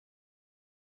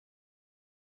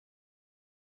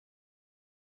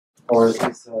or at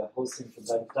least hosting from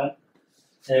time to time.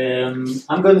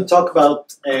 I'm going to talk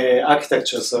about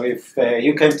architecture, so if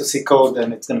you came to see code,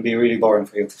 then it's going to be really boring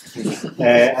for you.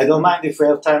 I don't mind if we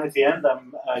have time at the end.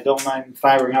 I don't mind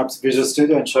firing up Visual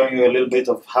Studio and showing you a little bit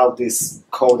of how this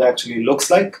code actually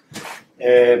looks like,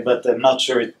 but I'm not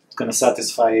sure it's going to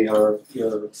satisfy your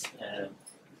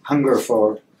hunger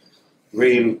for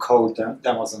real code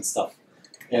demos and stuff.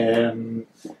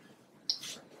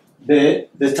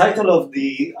 The title of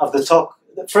the talk.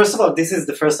 First of all, this is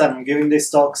the first time I'm giving this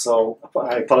talk, so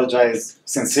I apologize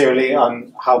sincerely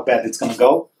on how bad it's going to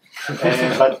go.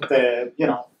 But you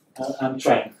know, I'm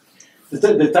trying.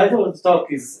 The title of the talk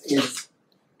is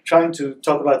trying to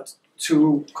talk about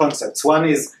two concepts. One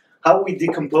is how we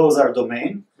decompose our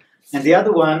domain, and the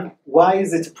other one, why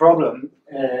is it a problem?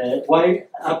 Why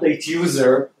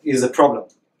UpdateUser is a problem?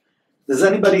 Does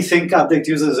anybody think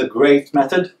UpdateUser is a great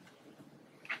method?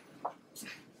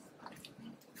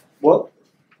 What?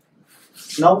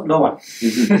 No, no one.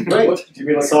 Great. What, do you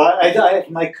mean like so I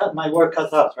have my work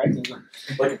cut out, right?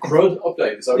 like a crude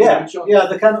update? Is that what Yeah, you're yeah,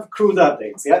 the kind of crude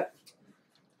updates. Yeah.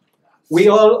 We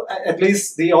all, at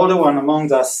least the older one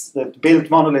among us that built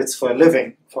monoliths for a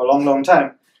living for a long, long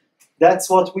time, that's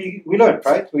what we learned,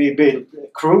 right? We build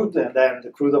crude, and then the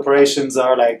crude operations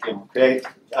are like, you know, create,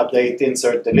 update,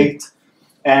 insert, delete.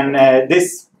 And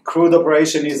this crude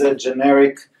operation is a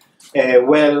generic,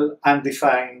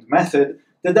 well-undefined method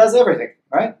that does everything,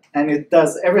 right? And it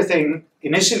does everything.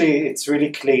 Initially, it's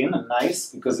really clean and nice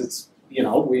because it's, you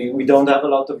know, we don't have a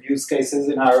lot of use cases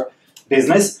in our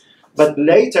business. But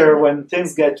later, when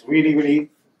things get really, really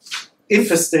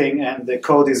interesting and the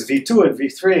code is V2 and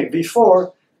V3 and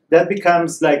V4, that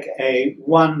becomes like a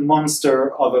one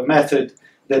monster of a method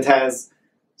that has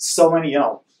so many, you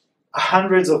know,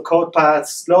 hundreds of code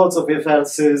paths, loads of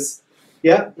if-elses.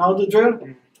 Yeah, know the drill?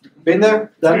 Been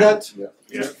there? Done that?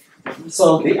 Yeah.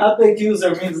 So the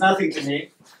UpdateUser means nothing to me.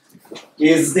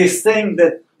 Is this thing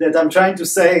that I'm trying to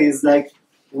say is like,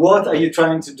 what are you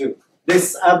trying to do?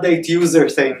 This UpdateUser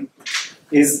thing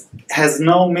has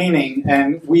no meaning,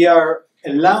 and we are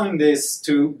allowing this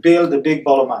to build a big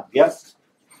ball of mud. Yeah?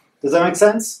 Does that make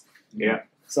sense? Yeah.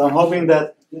 So I'm hoping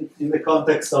that in the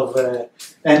context of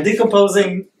and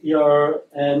decomposing your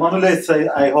monolith,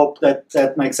 I hope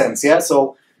that makes sense. Yeah.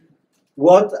 So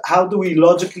how do we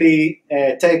logically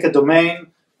take a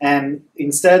domain and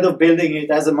instead of building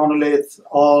it as a monolith,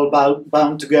 all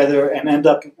bound together and end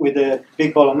up with a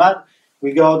big ball of mud,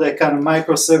 we go the kind of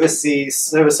microservices,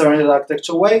 service-oriented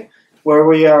architecture way, where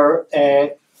we are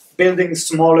building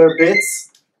smaller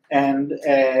bits and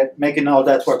making all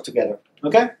that work together.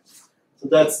 Okay, so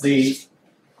that's the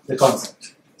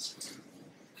concept.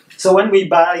 So when we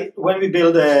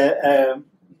build a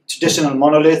traditional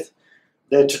monolith,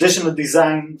 the traditional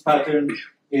design pattern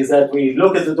is that we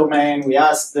look at the domain, we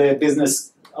ask the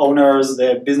business owners,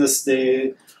 the business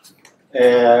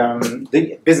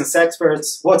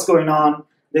experts, what's going on.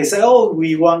 They say, oh,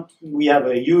 we have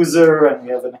a user and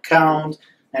we have an account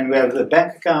and we have the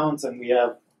bank accounts and we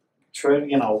have,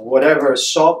 you know, whatever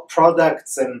shop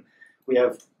products and we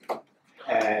have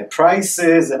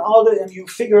prices and all that, and you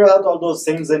figure out all those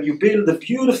things and you build a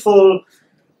beautiful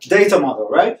data model,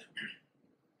 right?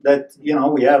 That, you know,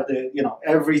 we have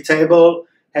every table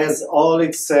has all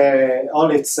its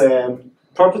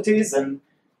properties, and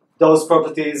those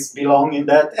properties belong in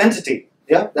that entity.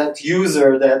 Yeah, that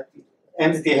user, that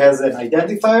entity has an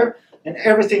identifier, and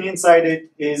everything inside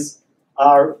it is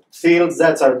our fields.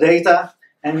 That's our data,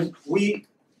 and we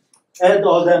add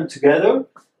all them together,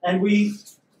 and we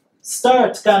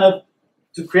start kind of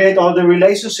to create all the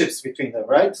relationships between them,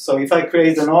 right? So if I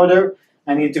create an order,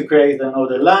 I need to create an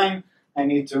order line. I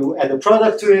need to add a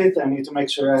product to it, I need to make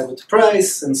sure I have a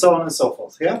price, and so on and so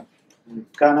forth, yeah?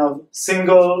 Kind of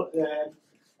single,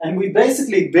 and we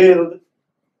basically build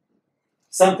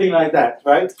something like that,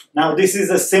 right? Now this is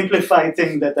a simplified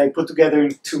thing that I put together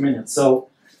in 2 minutes, so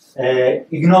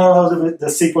ignore all the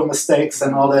SQL mistakes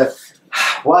and all the,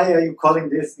 why are you calling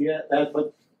this, that,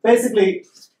 but basically,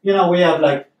 you know, we have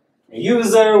like a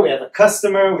user, we have a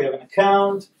customer, we have an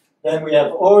account, then we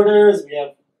have orders, we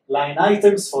have line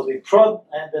items for the prod,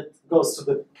 and that goes to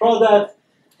the product.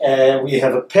 We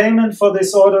have a payment for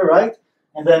this order, right?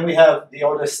 And then we have the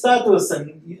order status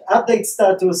and update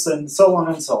status and so on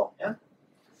and so on. Yeah.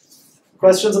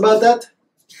 Questions about that?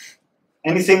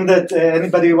 Anything that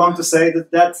anybody want to say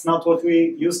that that's not what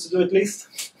we used to do at least?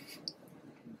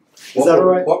 Is that all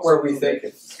right? What were we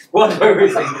thinking? What were we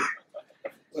thinking?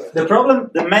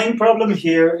 The main problem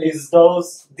here is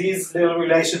these little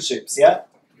relationships. Yeah.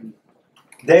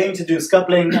 They introduce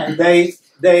coupling, and they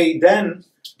then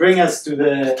bring us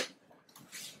to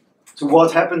to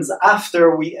what happens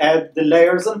after we add the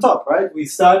layers on top, right? We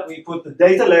put the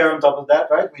data layer on top of that,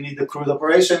 right? We need the CRUD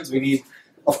operations. We need,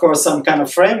 of course, some kind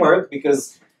of framework,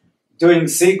 because doing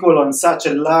SQL on such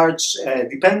a large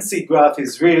dependency graph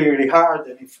is really, really hard.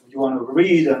 And if you want to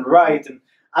read and write and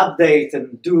update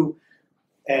and do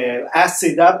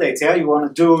ACID updates, yeah, you want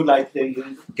to do like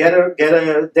get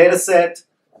a data set.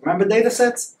 Remember data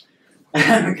sets?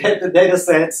 Get the data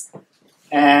sets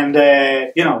and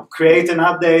create an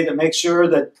update and make sure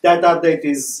that that update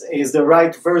is the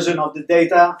right version of the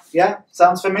data. Yeah,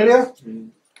 sounds familiar? Mm-hmm.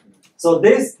 So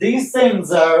these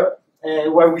things are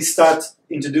where we start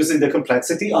introducing the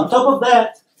complexity. On top of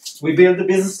that, we build the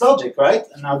business logic, right?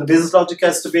 And now the business logic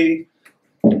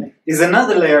is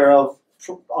another layer of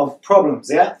problems,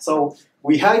 yeah? So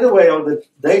we hide away all the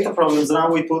data problems, and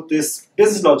now we put this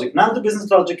business logic. Now the business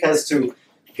logic has to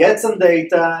get some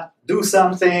data, do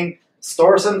something,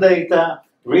 store some data,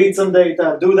 read some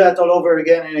data, do that all over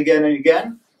again and again and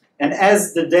again. And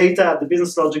as the data, the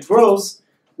business logic grows,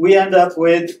 we end up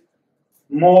with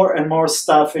more and more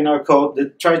stuff in our code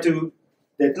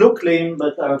that look clean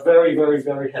but are very, very,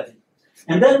 very heavy.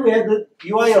 And then we add the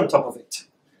UI on top of it,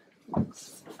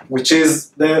 which is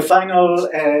the final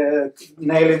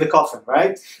nail in the coffin,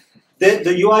 right?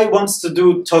 The UI wants to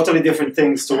do totally different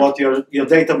things to what your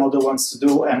data model wants to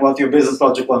do and what your business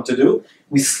logic wants to do.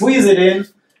 We squeeze it in,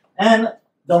 and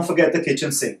don't forget the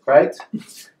kitchen sink, right?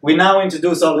 We now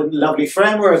introduce all the lovely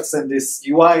frameworks and this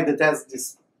UI that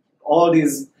has all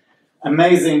these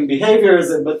amazing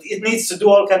behaviors, but it needs to do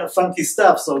all kind of funky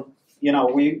stuff. So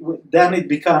then it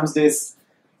becomes this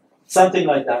something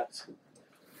like that.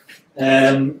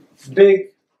 Big,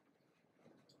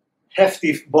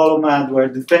 hefty ball of mud where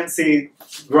the dependency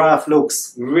graph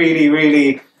looks really,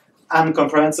 really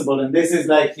incomprehensible. And this is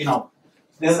like,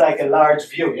 this is like a large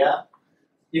view, yeah?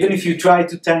 Even if you try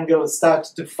to start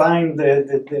to find a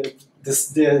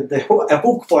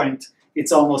hook point,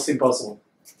 it's almost impossible.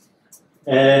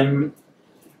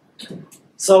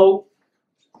 So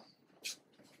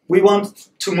we want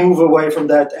to move away from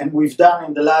that, and we've done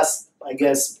in the last, I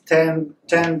guess, 10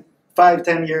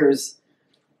 years.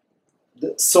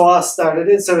 SOA started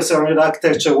it. Service-oriented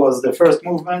architecture was the first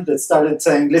movement that started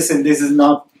saying, listen, this is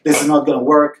not going to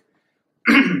work.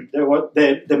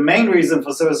 The main reason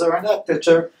for service-oriented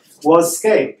architecture was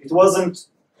scale. It wasn't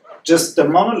just the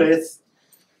monolith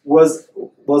was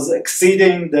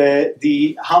exceeding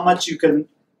the how much you can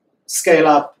scale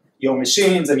up your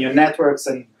machines and your networks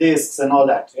and disks and all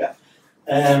that. Yeah.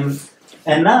 And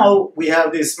now we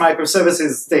have this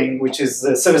microservices thing, which is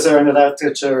service-oriented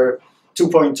architecture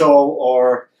 2.0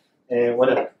 or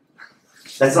whatever.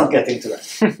 Let's not get into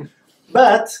that.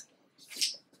 But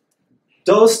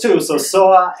those two, so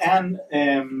SOA and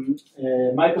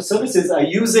microservices, are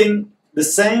using the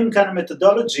same kind of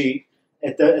methodology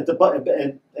at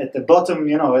the bottom,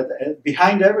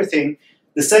 behind everything,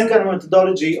 the same kind of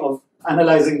methodology of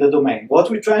analyzing the domain. What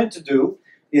we're trying to do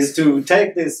is to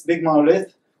take this big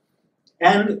monolith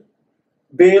and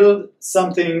build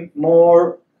something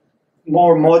more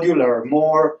modular,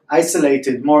 more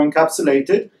isolated, more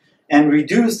encapsulated, and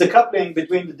reduce the coupling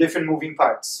between the different moving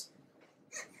parts.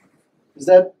 Is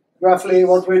that roughly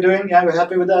what we're doing? Yeah, we're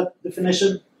happy with that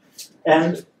definition?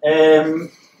 And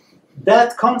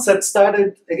that concept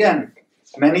started, again,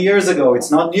 many years ago.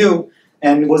 It's not new,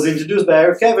 and it was introduced by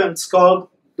Eric Evans, called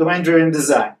domain-driven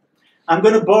design. I'm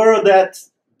going to borrow that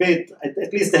bit,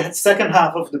 at least the second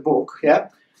half of the book, yeah?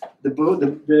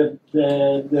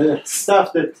 The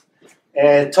stuff that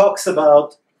talks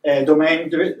about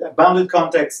bounded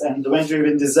context and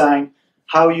domain-driven design,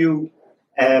 how you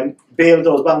build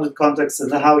those bounded contexts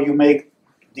and how you make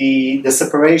the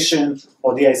separation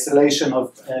or the isolation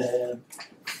of,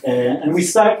 and we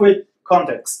start with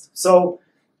context. So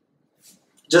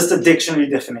just a dictionary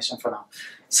definition for now.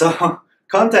 So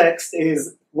context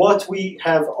is what we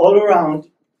have all around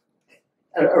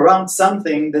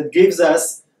something that gives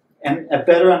us a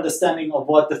better understanding of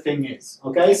what the thing is.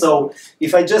 Okay, so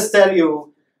if I just tell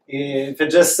you, if I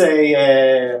just say,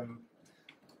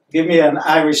 give me an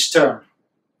Irish term.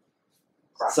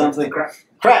 Something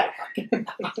crack.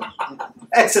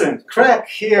 Excellent. Crack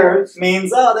here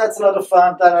means, oh, that's a lot of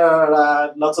fun,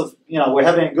 lots of, we're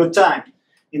having a good time.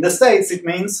 In the States, it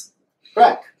means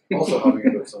crack. Also having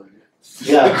a good time.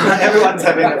 Yeah, everyone's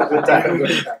having a good time.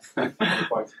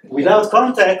 Without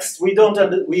context, we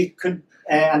could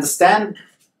understand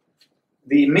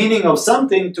the meaning of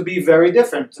something to be very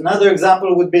different. Another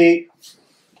example would be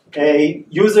a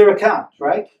user account,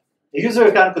 right? A user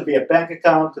account could be a bank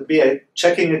account, could be a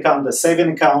checking account, a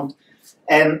saving account,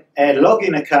 and a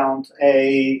login account,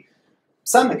 a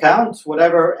some account,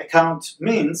 whatever account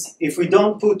means, if we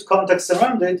don't put context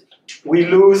around it, we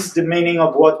lose the meaning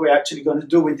of what we're actually going to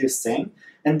do with this thing.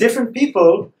 And different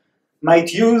people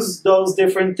might use those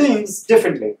different things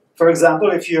differently. For example,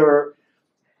 if you're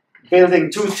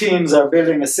building, two teams are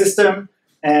building a system,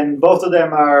 and both of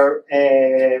them are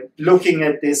looking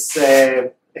at this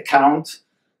account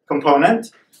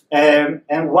component,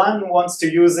 and one wants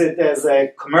to use it as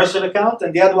a commercial account,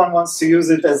 and the other one wants to use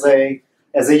it as a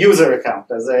user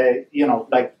account, as a,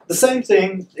 like the same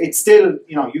thing. It's still,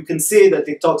 you can see that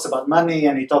it talks about money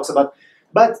and it talks about,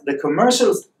 but the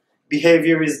commercial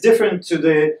behavior is different to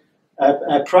the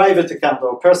a private account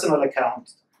or personal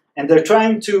account. And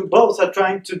both are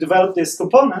trying to develop this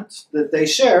component that they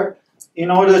share in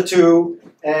order to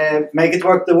make it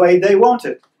work the way they want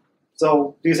it.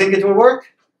 So, do you think it will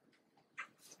work?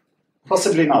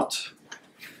 Possibly not.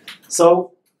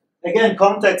 So, again,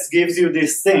 context gives you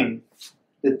this thing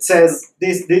that says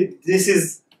this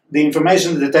is the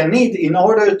information that I need in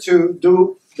order to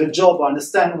do the job,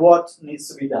 understand what needs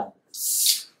to be done.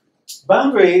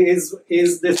 Boundary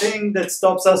is the thing that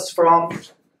stops us from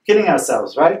killing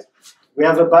ourselves, right? We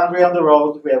have a boundary on the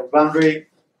road, we have a boundary,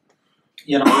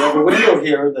 we have a window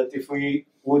here that if we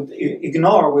would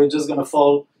ignore, we're just going to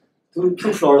fall two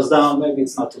floors down. Maybe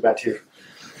it's not too bad here.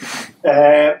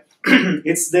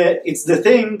 It's the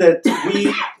thing that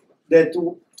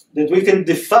we can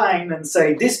define and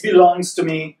say, this belongs to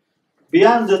me.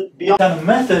 Beyond kind of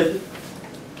method,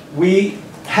 we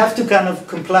have to kind of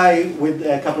comply with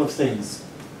a couple of things.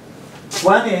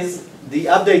 One is the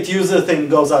update user thing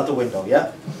goes out the window,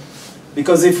 yeah?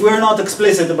 Because if we're not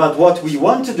explicit about what we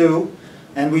want to do,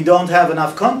 and we don't have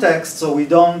enough context, so we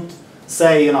don't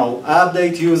say,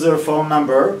 update user phone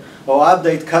number, or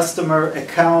update customer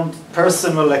account,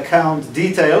 personal account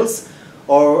details,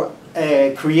 or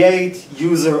create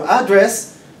user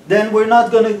address, then we're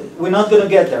not gonna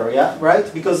get there, yeah,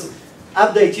 right? Because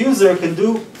update user can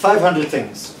do 500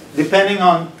 things, depending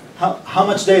on how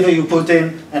much data you put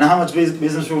in, and how much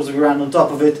business rules we run on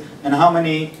top of it, and how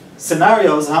many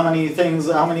scenarios, how many things,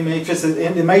 how many matrices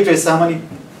in the matrix, how many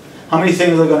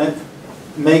things are going to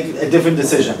make a different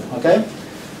decision, okay?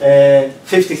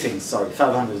 50 things, sorry,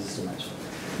 500 is too much.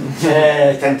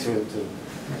 I tend to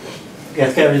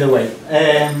get carried away.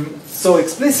 So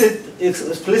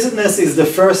explicitness is the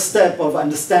first step of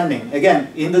understanding.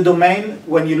 Again, in the domain,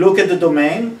 when you look at the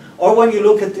domain, or when you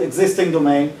look at the existing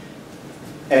domain,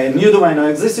 a new domain or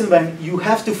existing domain, you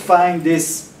have to find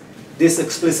this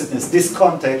explicitness, this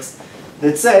context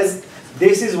that says,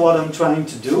 this is what I'm trying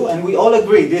to do, and we all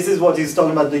agree, this is what he's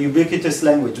talking about, the ubiquitous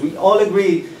language. We all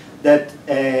agree that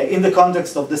in the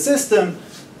context of the system,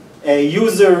 a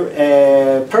user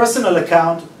personal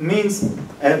account means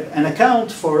an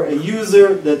account for a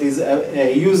user that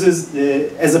uses,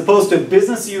 as opposed to a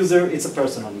business user, it's a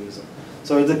personal user.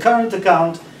 So the current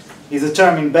account is a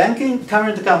term in banking.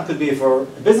 Current account could be for a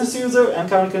business user, and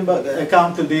current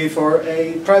account could be for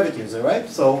a private user, right?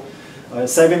 So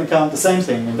saving account, the same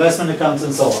thing, investment accounts,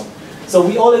 and so on. So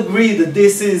we all agree that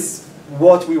this is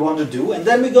what we want to do, and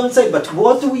then we go and say, but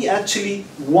what do we actually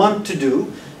want to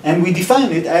do? And we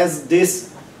define it as this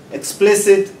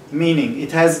explicit meaning.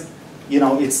 It has,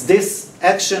 it's this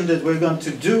action that we're going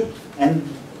to do, and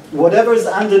whatever is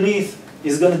underneath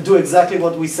is going to do exactly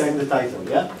what we say in the title,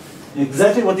 yeah?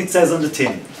 Exactly what it says on the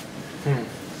tin.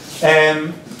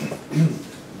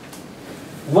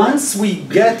 Once we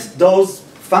get those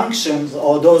functions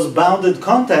or those bounded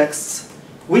contexts,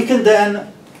 we can then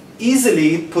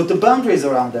easily put the boundaries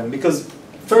around them. Because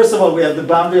first of all, we have the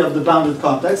boundary of the bounded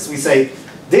context. We say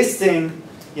this thing,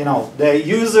 the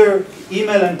user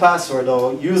email and password,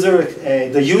 or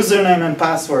the username and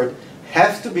password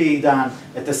have to be done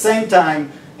at the same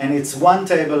time, and it's one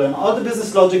table, and all the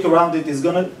business logic around it is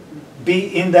going to be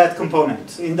in that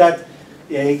component, in that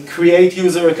create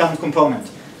user account component.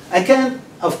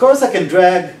 Of course I can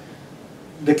drag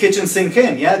the kitchen sink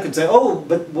in, yeah? I could say, oh,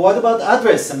 but what about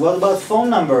address, and what about phone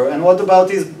number, and what about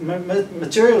his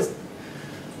materials,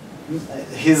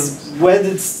 his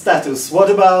wedded status,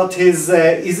 what about his,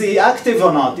 is he active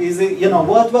or not, is he,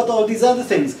 what about all these other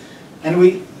things? And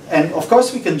of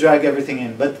course we can drag everything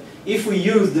in, but if we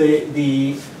use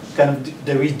the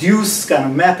reduce, kind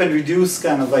of map and reduce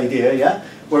kind of idea, yeah,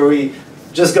 where we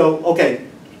just go, okay,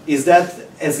 is that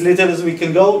as little as we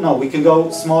can go? No, we can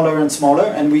go smaller and smaller,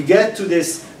 and we get to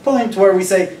this point where we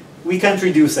say we can't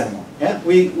reduce anymore.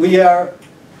 Yeah,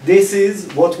 this is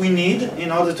what we need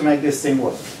in order to make this thing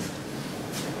work.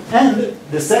 And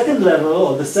the second level,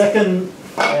 or the second,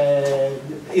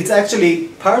 it's actually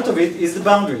part of it is the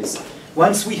boundaries.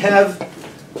 Once we have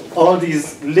all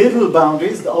these little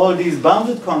boundaries, all these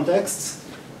bounded contexts,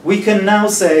 we can now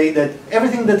say that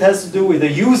everything that has to do with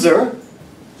the user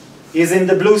is in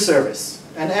the blue service,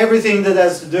 and everything that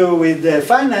has to do with the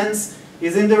finance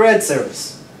is in the red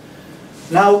service.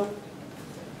 Now,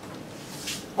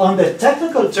 on the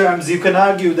technical terms, you can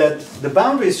argue that the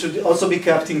boundaries should also be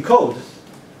kept in code,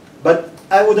 but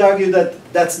I would argue that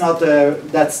that's not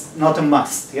a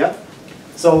must. Yeah.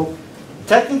 So,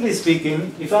 technically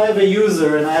speaking, if I have a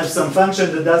user and I have some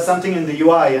function that does something in the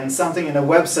UI and something in a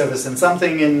web service and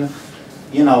something in,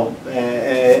 you know,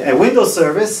 a Windows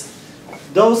service,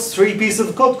 those three pieces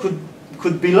of code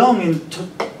could belong in,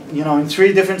 you know, in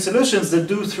three different solutions that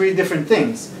do three different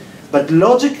things. But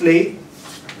logically,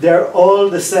 they're all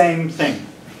the same thing.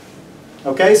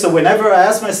 Okay, so whenever I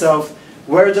ask myself,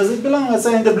 where does it belong? I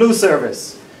say in the blue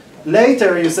service.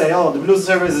 Later you say, oh, the blue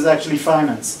service is actually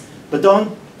finance. But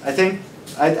don't, I think,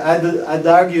 I'd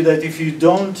argue that if you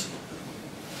don't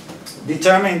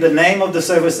determine the name of the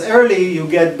service early, you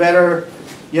get better,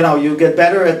 you know, you get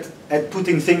better at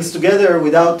putting things together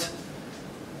without,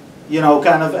 you know,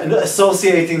 kind of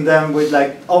associating them with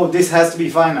like, oh, this has to be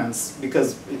finance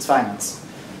because it's finance.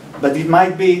 But it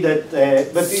might be that,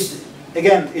 but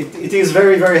it is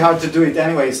very, very hard to do it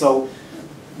anyway. So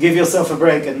give yourself a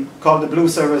break and call the blue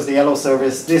service the yellow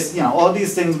service. This, you know, all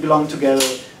these things belong together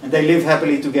and they live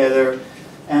happily together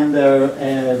and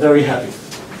they're very happy.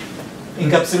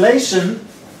 Encapsulation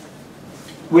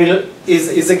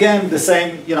is again the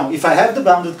same. You know, if I have the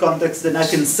bounded context, then I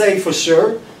can say for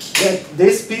sure that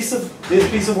this piece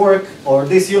of work or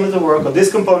this unit of work or this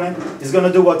component is going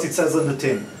to do what it says on the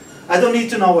tin. I don't need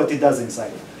to know what it does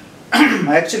inside.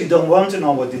 I actually don't want to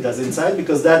know what it does inside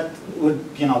because that would,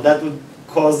 you know, that would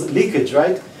cause leakage,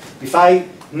 right? If I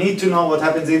need to know what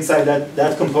happens inside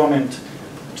that component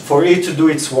for it to do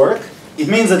its work, it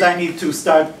means that I need to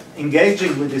start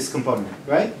engaging with this component,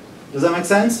 right? Does that make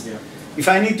sense? Yeah. If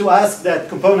I need to ask that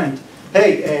component,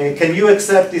 hey, can you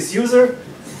accept this user?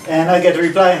 And I get a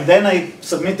reply, and then I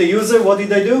submit the user, what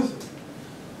did I do?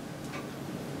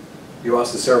 You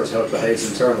ask the service how it behaves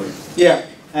internally. Yeah,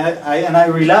 and I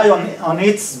rely on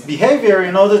its behavior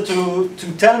in order to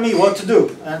tell me what to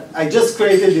do. And I just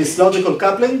created this logical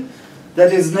coupling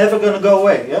that is never going to go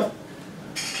away, yeah?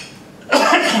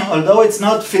 Although it's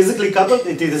not physically coupled,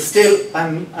 it is still,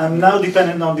 I'm now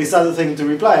dependent on this other thing to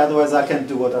reply, otherwise I can't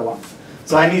do what I want.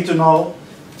 So I need to know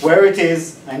where it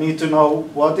is, I need to know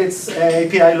what its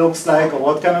API looks like, or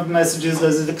what kind of messages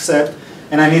does it accept,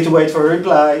 and I need to wait for a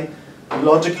reply.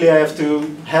 Logically, I have to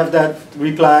have that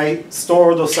reply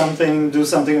stored or something, do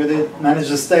something with it, manage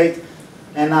the state,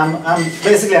 and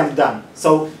basically I'm done.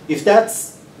 So if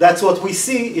that's what we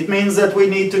see, it means that we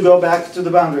need to go back to the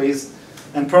boundaries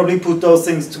and probably put those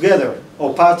things together,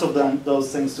 or part of them,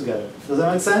 those things together. Does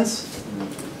that make sense?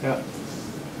 Yeah.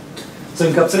 So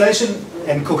encapsulation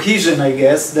and cohesion, I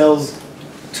guess, those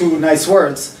two nice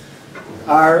words,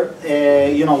 are,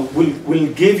 you know,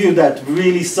 will give you that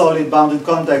really solid bounded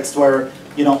context where,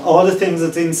 you know, all the things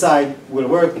that's inside will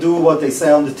work, do what they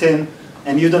say on the tin,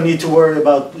 and you don't need to worry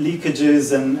about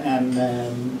leakages and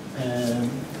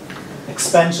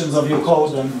expansions of your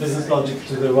code and business logic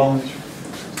to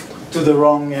the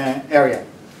wrong area.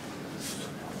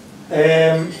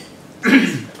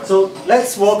 So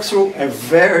let's walk through a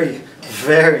very,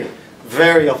 very,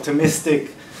 very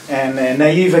optimistic and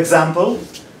naive example.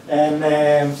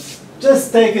 And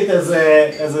just take it as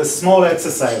a small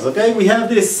exercise, okay? We have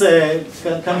this,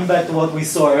 coming back to what we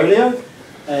saw earlier,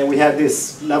 we had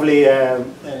this lovely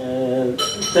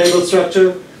table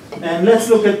structure, and let's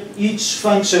look at each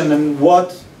function and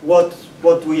what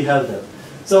we have there.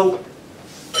 So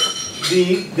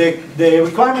the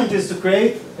requirement is to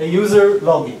create a user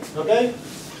login, okay?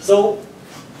 So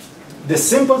the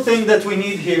simple thing that we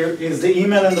need here is the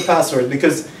email and the password,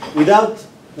 because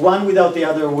one without the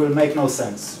other will make no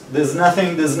sense. There's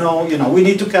nothing, there's no, you know, we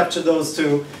need to capture those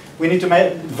two, we need to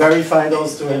verify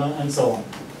those two, and so on.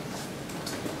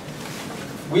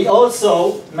 We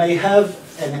also may have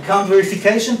an account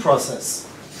verification process.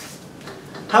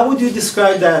 How would you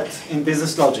describe that in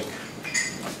business logic?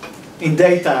 In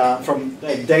data, from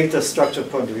a data structure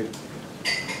point of view?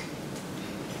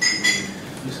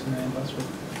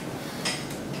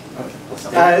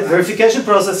 Verification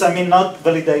process, I mean not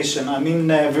validation, I mean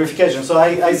verification. So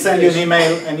I send you an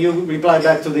email and you reply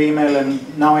back to the email, and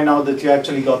now I know that you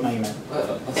actually got my email.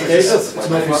 It's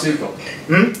an RPC call.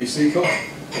 RPC call?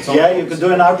 Yeah, you could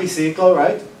do an RPC call,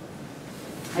 right?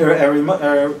 A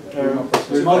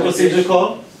remote procedure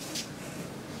call.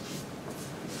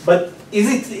 But is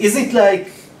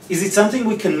it something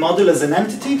we can model as an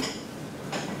entity?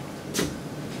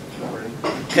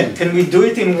 Can we do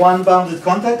it in one bounded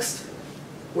context?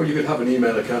 Well, you could have an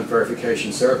email account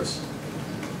verification service.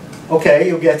 Okay,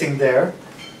 you're getting there.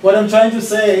 What I'm trying to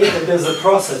say is that there's a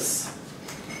process.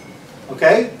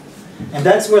 Okay? And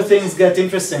that's where things get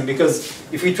interesting, because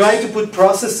if we try to put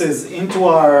processes into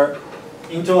our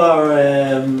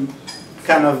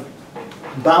kind of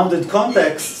bounded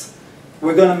contexts,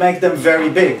 we're going to make them very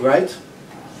big, right?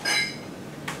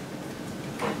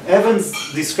 Evans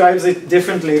describes it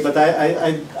differently, but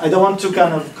I don't want to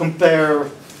kind of compare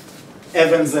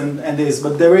Evans and this,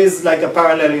 but there is like a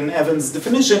parallel in Evans'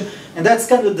 definition, and that's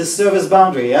kind of the service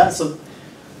boundary, yeah? So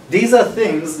these are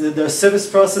things, the service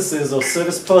processes or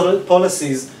service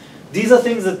policies, these are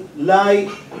things that lie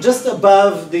just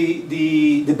above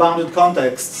the bounded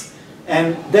contexts,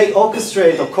 and they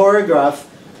orchestrate or choreograph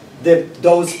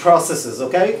those processes,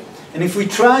 okay? And if we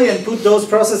try and put those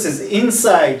processes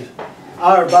inside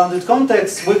our bounded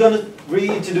context, we're going to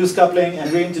reintroduce coupling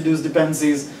and reintroduce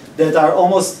dependencies that are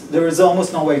there is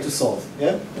almost no way to solve,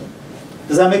 yeah?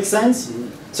 Does that make sense? Mm-hmm.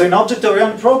 So in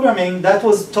object-oriented programming, that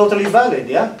was totally valid,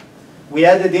 yeah? We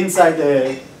added inside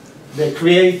the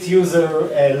create user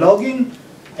login,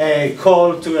 a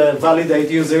call to validate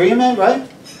user email, right?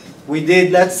 We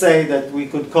did, let's say that we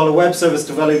could call a web service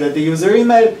to validate the user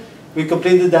email. We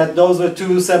completed that. Those were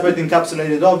two separate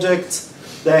encapsulated objects.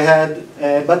 They had,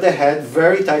 but they had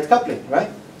very tight coupling, right?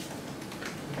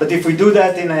 But if we do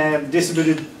that in a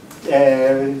distributed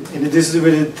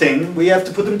thing, we have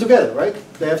to put them together, right?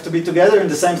 They have to be together in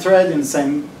the same thread, in the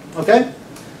same, okay?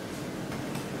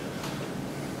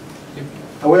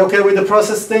 Are we okay with the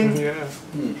process thing? Yeah.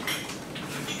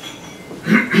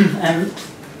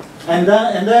 and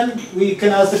then we can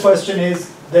ask the question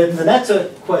then the next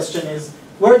question is,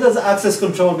 where does access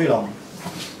control belong?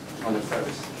 On the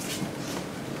service.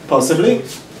 Possibly.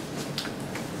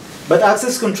 But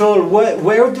access control,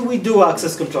 where do we do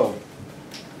access control?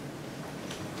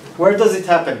 Where does it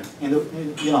happen?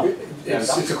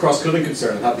 It's a cross-cutting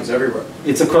concern. It happens everywhere.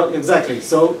 Exactly.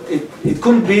 So it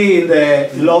couldn't be in the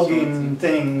login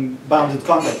thing bounded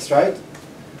context, right?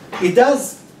 It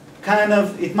does kind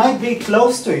of, it might be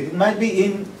close to it. It might be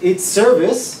in its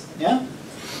service, yeah?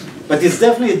 But it's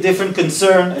definitely a different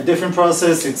concern, a different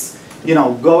process. It's,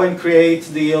 go and create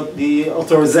the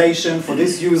authorization for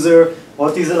this user,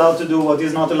 what he's allowed to do, what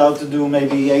he's not allowed to do,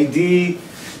 maybe AD,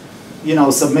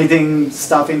 submitting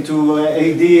stuff into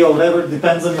AD or whatever,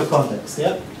 depends on your context,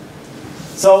 yeah?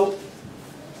 So,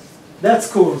 that's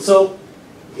cool. So,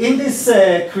 in this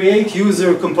create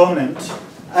user component,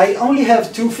 I only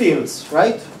have 2 fields,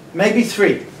 right? Maybe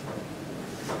 3.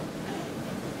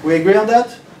 We agree on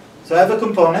that? So I have a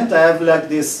component, I have like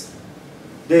this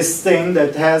thing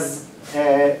that has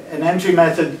an entry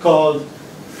method called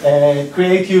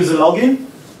create user login,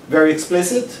 very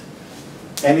explicit.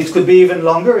 And it could be even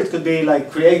longer. It could be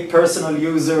like create personal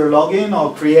user login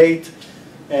or create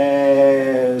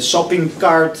shopping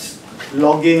cart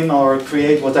login or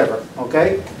create whatever,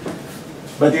 okay?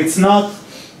 But it's not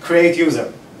create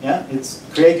user, yeah? It's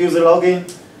create user login,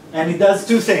 and it does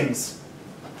 2 things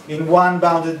in one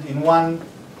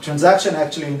transaction,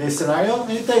 actually in this scenario.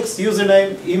 And it takes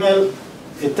username, email,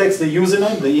 it takes the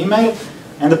username, the email,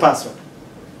 and the password.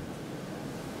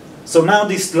 So now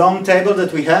this long table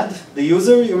that we had, the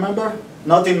user, you remember?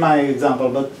 Not in my example,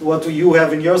 but what you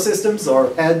have in your systems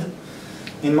or had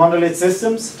in Monolith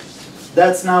systems,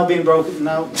 that's now been broken.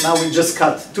 Now we just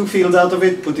cut 2 fields out of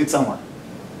it, put it somewhere.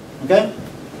 Okay?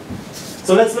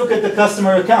 So let's look at the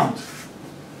customer account.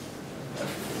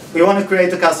 We want to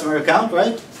create a customer account,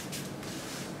 right?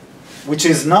 Which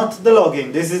is not the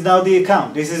login. This is now the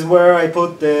account. This is where I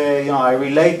put the, I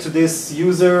relate to this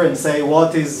user and say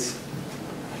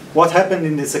what happened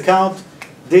in this account.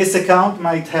 This account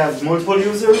might have multiple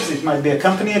users. It might be a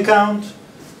company account.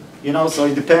 So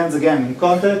it depends, again, in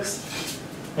context.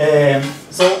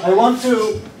 So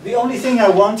the only thing I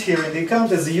want here in the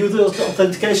account is the user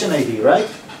authentication ID, right?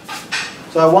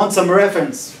 So I want some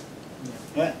reference.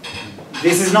 Yeah?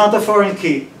 This is not a foreign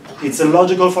key. It's a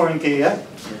logical foreign key, yeah?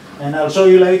 And I'll show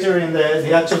you later in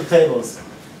the actual tables.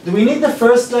 Do we need the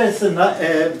first name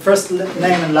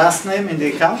and last name in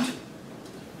the account?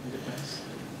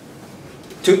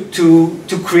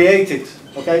 To create it,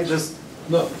 okay? Just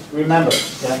remember,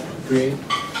 yeah? Create.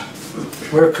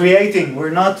 We're creating, we're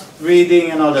not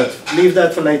reading and all that. Leave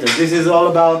that for later. This is all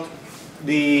about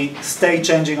the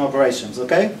state-changing operations,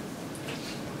 okay?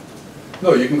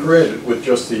 No, you can create it with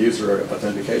just the user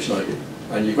authentication ID,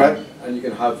 and you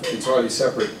can have entirely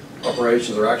separate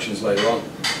operations or actions later on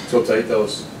to update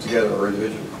those together or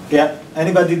individually. Yeah.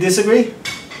 Anybody disagree?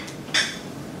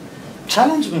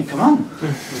 Challenge me, come on.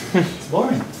 It's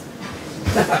boring.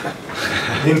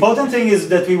 The important thing is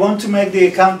that we want to make the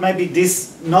account maybe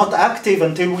this not active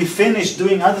until we finish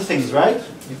doing other things, right?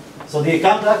 So the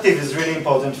account active is really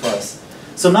important for us.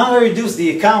 So now I reduce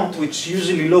the account, which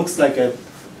usually looks like a,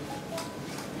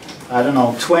 I don't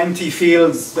know, 20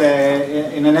 fields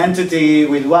in an entity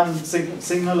with one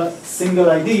single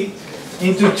ID,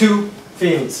 into 2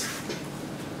 fields.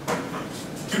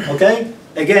 Okay?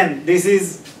 Again, this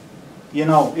is, you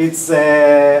know, it's,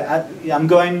 I'm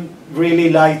going really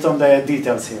light on the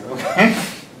details here, okay?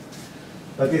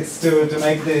 But it's to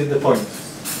make the point.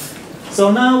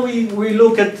 So now we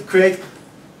look at create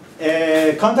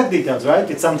contact details, right?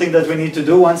 It's something that we need to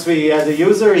do once we add a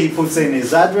user. He puts in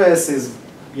his address, his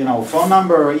phone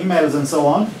number, emails, and so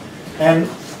on. And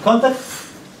contact,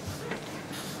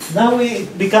 now we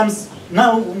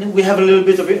have a little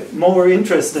bit of more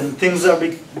interest, and things are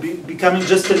becoming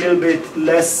just a little bit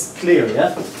less clear,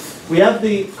 yeah? We have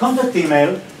the contact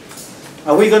email.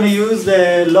 Are we going to use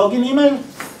the login email?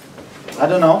 I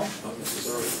don't know.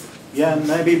 Yeah,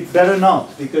 maybe better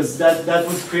not, because that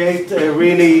would create a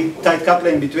really tight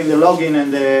coupling between the login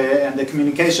and the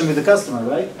communication with the customer,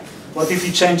 right? What if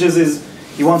he changes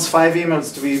he wants 5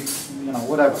 emails to be,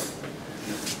 whatever.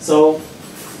 So,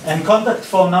 and contact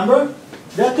phone number,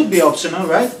 that could be optional,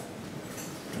 right?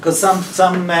 Because some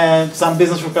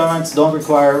business requirements don't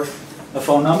require a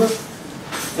phone number.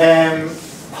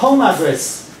 Home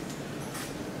address.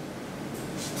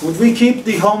 Would we keep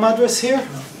the home address here?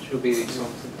 Should be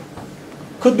something.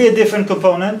 Could be a different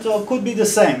component, or could be the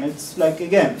same. It's like,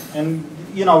 again, and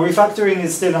refactoring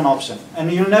is still an option.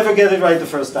 And you'll never get it right the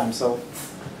first time, so.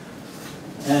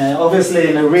 Obviously,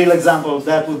 in a real example,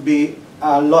 that would be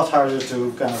a lot harder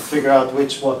to kind of figure out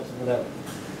which, what, whatever.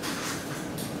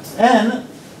 And,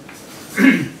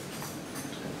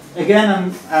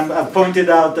 again, I've pointed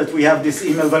out that we have this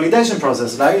email validation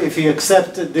process, right? If you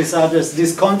accept this address,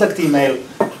 this contact email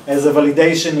as a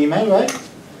validation email, right?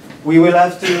 We will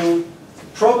have to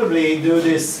probably do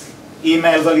this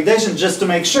email validation just to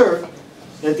make sure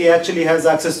that he actually has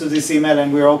access to this email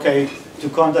and we're okay to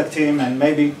contact him, and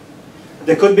maybe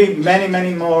there could be many,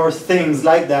 many more things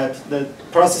like that,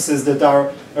 processes that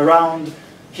are around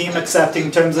him accepting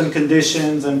terms and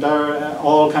conditions and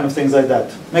all kind of things like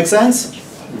that. Make sense?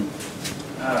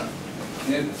 Can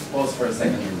you pause for a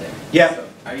second in there? Yeah. So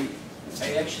are you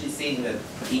actually saying that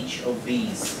each of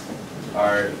these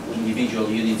are individual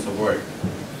units of work,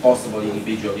 possible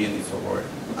individual units of work?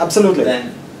 Absolutely.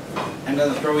 Then I'm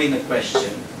going to throw in a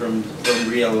question from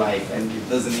real life, and it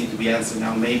doesn't need to be answered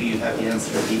now. Maybe you have the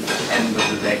answer at the end of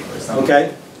the deck or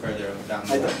something further down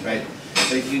the line, right?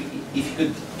 So if you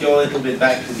could go a little bit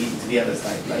back to the other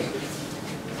side, like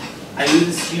I would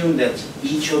assume that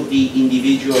each of the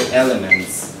individual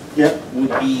elements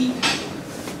would be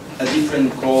a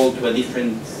different call to a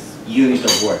different unit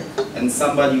of work, and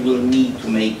somebody will need to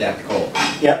make that call.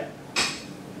 Yeah.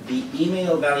 The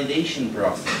email validation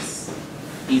process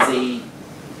is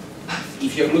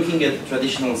if you're looking at the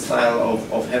traditional style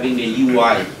of having a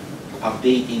UI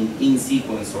updating in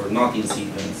sequence or not in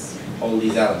sequence, all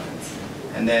these elements,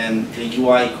 and then the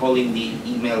UI calling the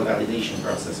email validation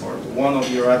process, or one of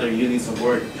your other units of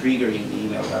work triggering the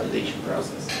email validation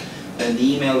process, then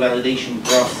the email validation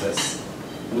process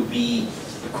would be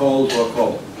a call to a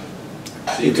call.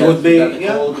 So it would be a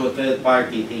call to a third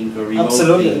party thing, to a remote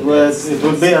absolutely. thing. It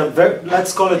would be a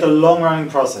let's call it a long-running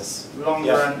process.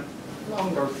 Long-running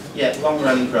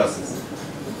process.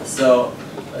 So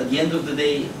at the end of the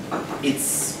day,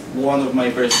 it's one of my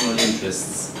personal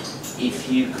interests. If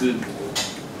you could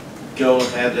go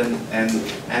ahead and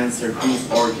answer who's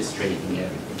orchestrating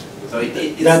everything. So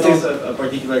it's not a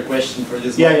particular question for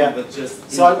this moment, but just...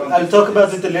 So I'll talk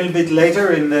about it a little bit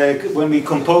later when we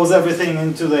compose everything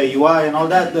into the UI and all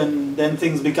that, then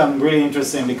things become really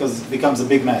interesting because it becomes a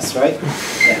big mess, right?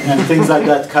 And things like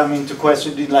that come into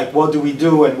question, like what do we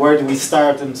do and where do we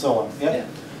start and so on.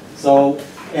 So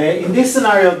in this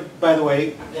scenario, by the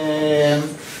way,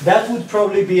 that would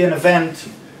probably be an event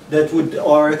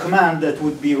or a command that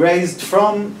would be raised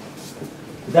from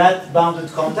that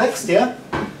bounded context,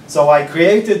 So I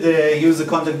created the user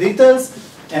contact details,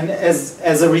 and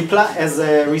as a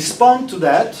response to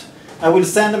that, I will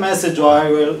send a message or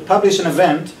I will publish an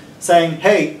event saying,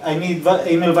 hey, I need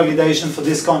email validation for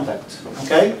this contact,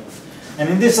 okay? And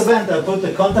in this event, I'll put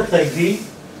the contact ID,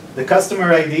 the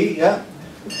customer ID,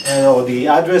 or the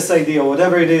address ID or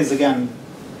whatever it is. Again,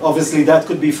 obviously that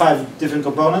could be 5 different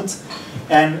components,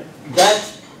 and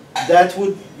that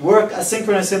would work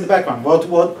asynchronous in the background. What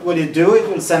will it do? It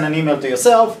will send an email to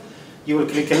yourself. You will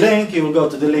click a link. You will go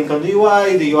to the link on the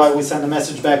UI. The UI will send a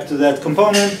message back to that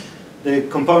component. The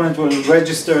component will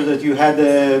register that you had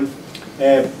a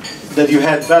that you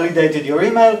had validated your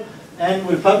email, and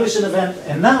we'll publish an event.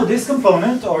 And now this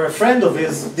component, or a friend of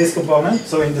this component,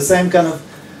 so in the same kind of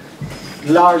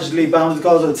largely bounded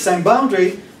code with the same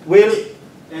boundary, will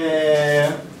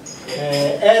add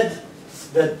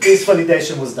that this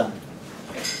validation was done.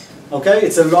 Okay,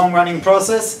 it's a long-running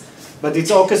process, but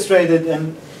it's orchestrated,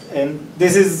 and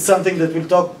this is something that we'll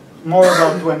talk more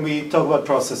about when we talk about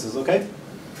processes, okay?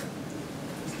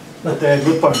 But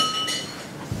good point.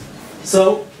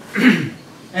 So,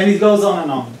 and it goes on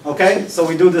and on, okay? So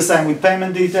we do the same with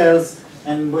payment details,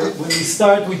 and when we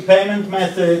start with payment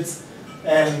methods,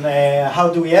 and how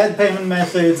do we add payment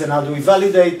methods, and how do we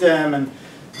validate them, and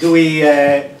do we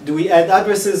add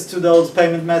addresses to those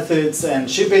payment methods, and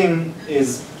shipping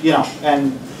is, you know,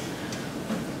 and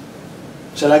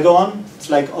shall I go on? It's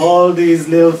like all these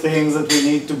little things that we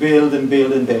need to build and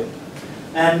build and build.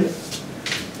 And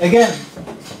again,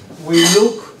 we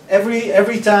look,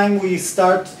 every time we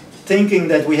start thinking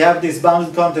that we have this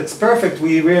bounded context perfect,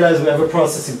 we realize we have a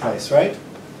process in place, right?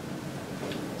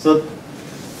 So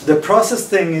the process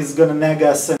thing is going to nag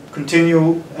us and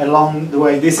continue along the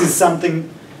way. This is something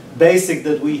basic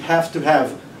that we have to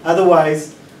have.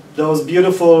 Otherwise, those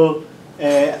beautiful,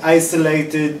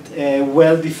 isolated,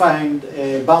 well-defined,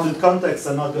 bounded contexts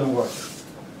are not going to work.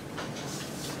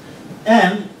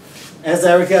 And, as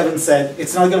Eric Evans said,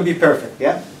 it's not going to be perfect,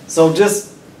 yeah? So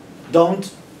just don't,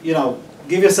 you know,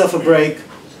 give yourself a break.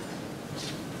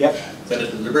 Yep. Is that a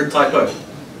deliberate typo?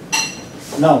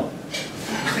 No.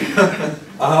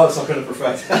 Oh, it's not going to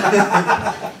perfect.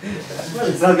 Well,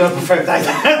 it's not going to perfect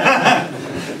either.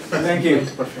 Thank you.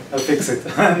 I'll fix it.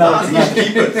 No, it's not.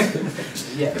 Keep it.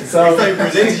 Yeah. So you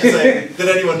present, you say, did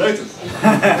anyone notice?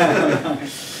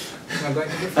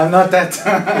 I'm not that.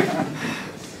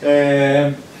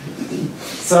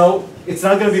 So it's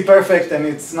not going to be perfect, and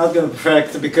it's not going to be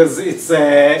perfect because it's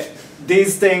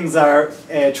these things are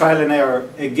trial and error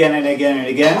again and again and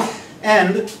again,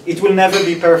 and it will never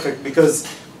be perfect because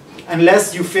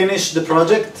unless you finish the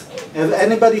project. Have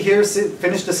anybody here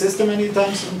finished the system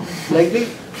anytime lately?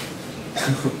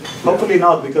 Hopefully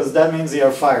not, because that means you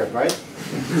are fired, right?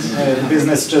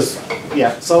 Business just,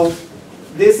 yeah. So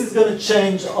this is going to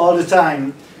change all the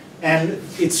time, and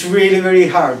it's really, really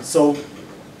hard. So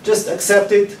just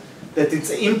accept it, that it's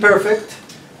imperfect,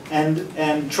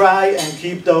 and try and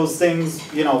keep those things,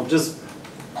 you know, just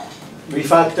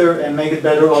refactor and make it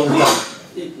better all the time.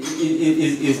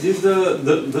 Is this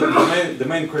the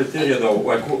main criteria though?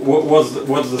 Like, what's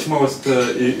the smallest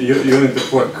unit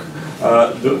of work?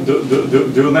 Do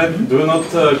you not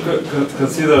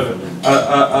consider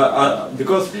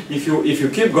because if you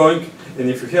keep going and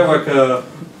if you have like a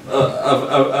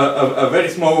very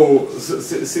small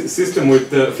system with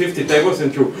 50 tables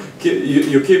and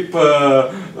you keep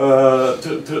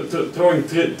throwing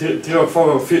 3 or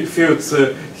 4 fields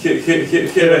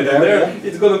here and there,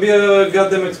 it's going to be a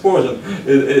goddamn explosion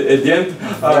at the end.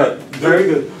 Very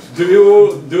good. Do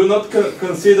you not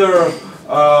consider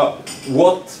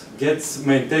what gets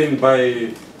maintained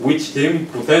by which team?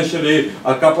 Potentially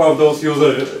a couple of those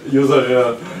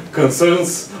user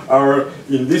concerns are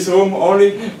in this room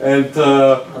only, and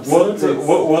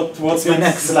what's my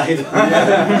next slide?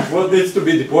 Yeah, what needs to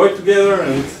be deployed together?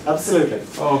 And absolutely.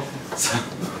 Oh, so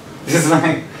this is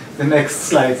the next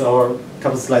slides, or a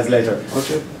couple of slides later.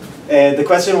 Okay. The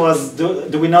question was,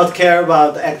 do we not care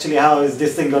about actually how is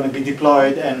this thing going to be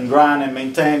deployed and run and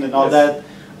maintained and all that?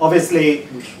 Obviously,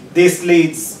 this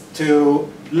leads to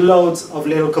loads of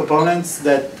little components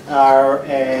that are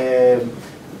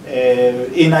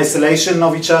in isolation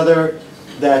of each other,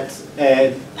 that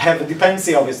have a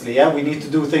dependency, obviously. Yeah, we need to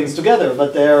do things together,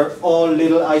 but they're all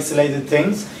little isolated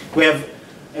things. We have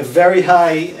a very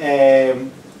high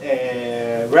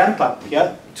ramp up,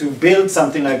 yeah, to build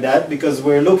something like that, because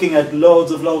we're looking at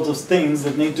loads of things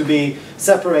that need to be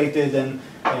separated and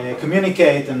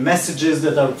communicate, and messages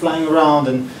that are flying around,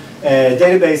 and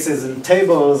databases and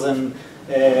tables and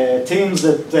teams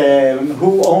that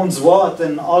who owns what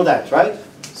and all that, right?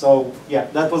 So yeah,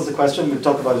 that was the question. We'll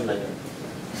talk about it later.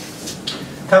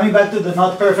 Coming back to the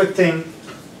not perfect thing,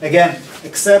 again,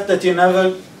 accept that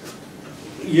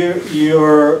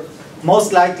you're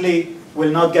most likely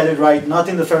will not get it right, not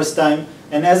in the first time.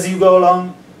 And as you go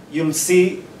along, you'll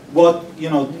see what,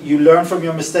 you learn from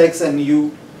your mistakes, and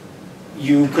you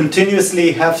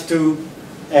continuously have to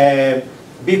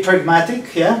be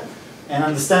pragmatic, yeah, and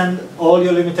understand all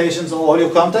your limitations, all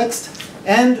your context,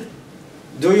 and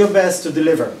do your best to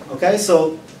deliver. Okay,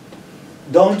 so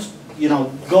don't,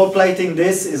 gold plating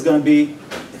this is going to be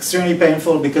extremely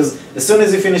painful, because as soon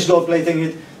as you finish gold plating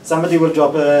it, somebody will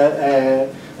drop a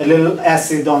little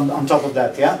acid on top of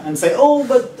that, yeah, and say, oh,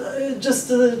 but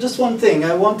just one thing.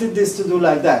 I wanted this to do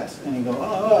like that. And you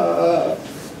go,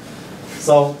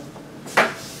 So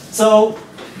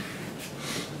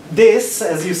this,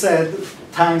 as you said,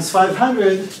 times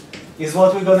 500 is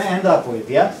what we're going to end up with,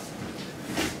 yeah?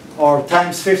 Or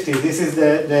times 50. This is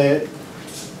the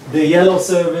yellow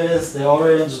service, the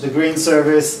orange, the green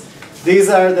service. These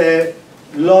are the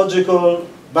logical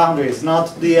boundaries,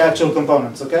 not the actual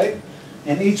components, okay?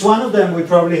 And each one of them we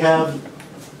probably have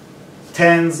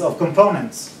tens of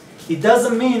components. It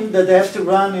doesn't mean that they have to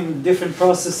run in different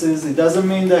processes. It doesn't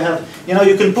mean they have,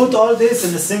 you can put all this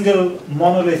in a single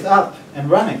monolith app and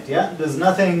run it, yeah? There's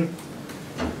nothing,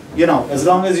 as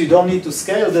long as you don't need to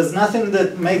scale, there's nothing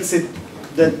that makes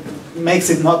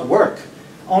it not work.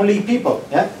 Only people,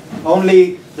 yeah?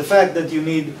 Only the fact that you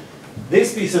need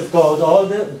this piece of code,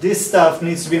 this stuff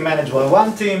needs to be managed by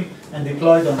one team and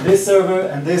deployed on this server,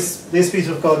 and this piece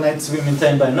of code needs to be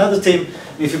maintained by another team.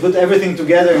 If you put everything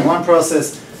together in one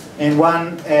process, in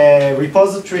one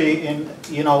repository, I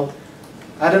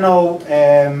don't know,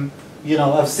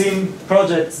 I've seen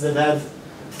projects that have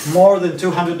more than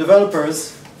 200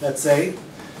 developers, let's say,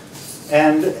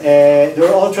 and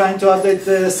they're all trying to update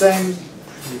the same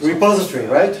repository,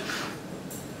 right?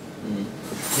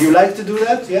 Do you like to do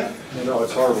that? Yeah? No,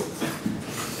 it's horrible.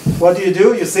 What do?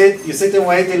 You sit and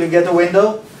wait till you get a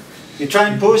window. You try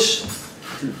and push.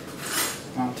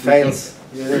 Oh, it fails.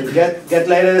 You get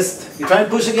latest. You try and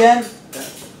push again.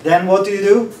 Then what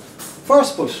do?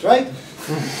 Force push, right?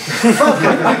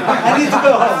 I need to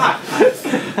go home.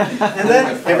 And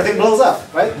then everything blows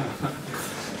up, right?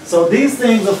 So these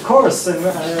things, of course, and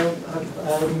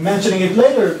I'm mentioning it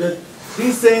later, that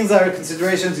these things are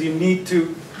considerations you need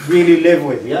to really live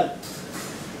with, yeah?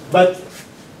 But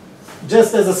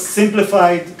just as a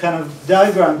simplified kind of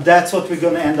diagram, that's what we're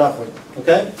going to end up with,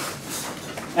 okay?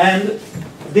 And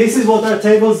this is what our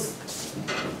table's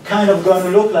kind of going to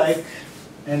look like.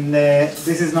 And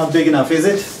this is not big enough, is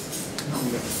it?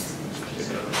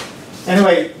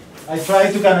 Anyway, I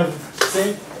try to kind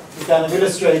of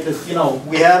illustrate that,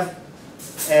 we have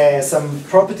some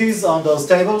properties on those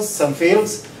tables, some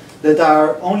fields that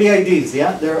are only IDs,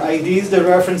 yeah? They're IDs that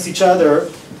reference each other.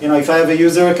 If I have a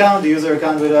user account, the user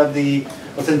account will have the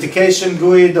authentication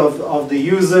GUID of the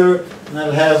user, and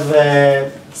I'll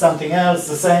have something else.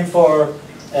 The same for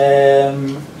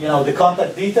the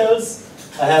contact details.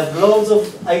 I have loads of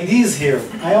IDs here.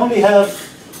 I only have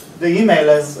the email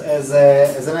as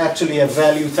actually a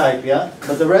value type, yeah.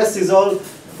 But the rest is all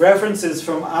references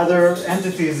from other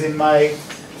entities in my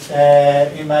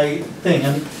thing,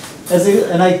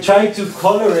 and I try to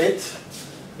color it.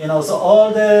 So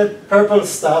all the purple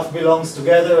stuff belongs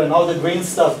together and all the green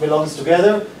stuff belongs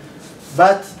together,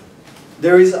 but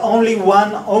there is only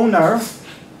one owner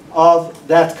of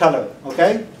that color,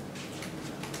 okay?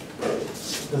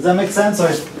 Does that make sense?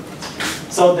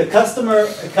 So the customer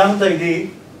account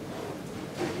ID,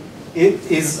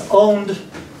 it is owned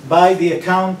by the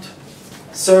account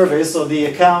service or the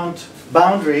account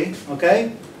boundary,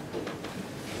 okay?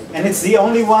 And it's the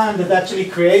only one that actually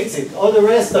creates it. All the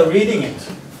rest are reading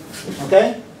it.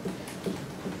 Okay?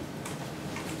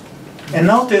 And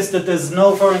notice that there's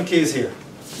no foreign keys here.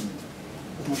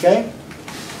 Okay?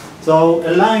 So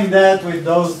align that with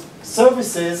those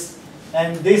services,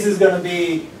 and this is going to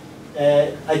be,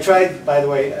 I tried, by the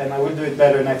way, and I will do it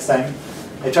better next time,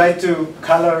 I tried to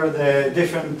color the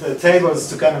different tables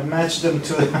to kind of match them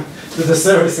to the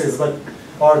services,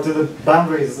 or to the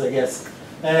boundaries, I guess.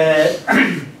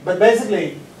 But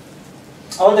basically,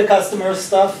 all the customer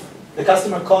stuff, the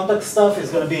customer contact stuff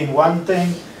is going to be in one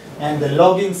thing, and the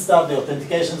login stuff, the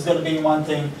authentication is going to be in one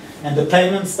thing, and the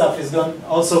payment stuff is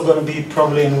also going to be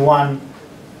probably in one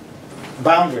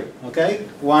boundary, okay?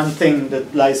 One thing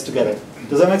that lies together.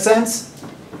 Does that make sense?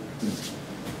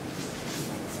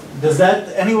 Does that,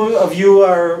 any of you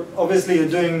are, obviously you're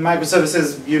doing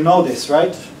microservices, you know this,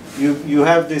 right? You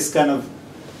have this kind of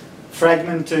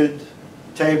fragmented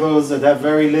tables that have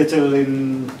very little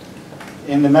in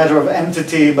the matter of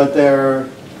entity, but they're,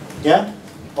 yeah?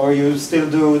 Or you still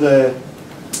do the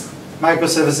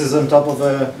microservices on top of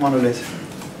a monolith?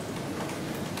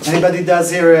 Anybody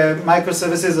does here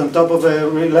microservices on top of a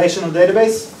relational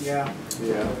database? Yeah.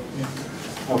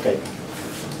 Okay.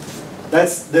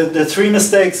 That's the three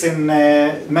mistakes in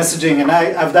messaging, and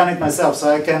I've done it myself, so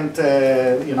I can't,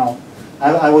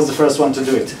 I was the first one to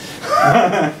do it.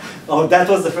 Oh, that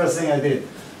was the first thing I did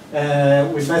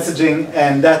with messaging,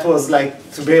 and that was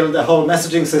like to build a whole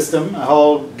messaging system, a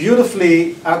whole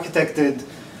beautifully architected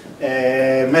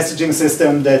messaging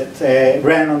system that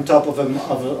ran on top of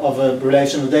a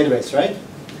relational database, right?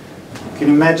 Can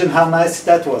you imagine how nice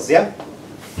that was, yeah?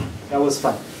 That was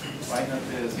fun. Why not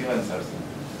use event sourcing?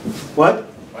 What?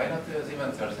 Why not use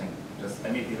event sourcing? Just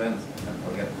emit events and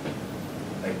forget.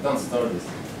 Like, don't store this.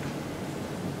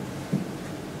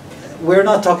 We're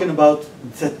not talking about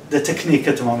the technique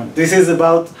at the moment. This is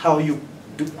about how you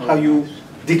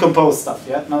decompose stuff.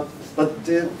 Yeah,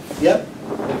 yeah.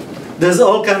 There's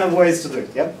all kind of ways to do it.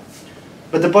 Yeah,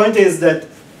 but the point is that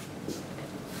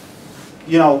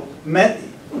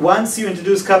once you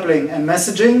introduce coupling and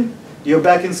messaging, you're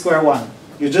back in square one.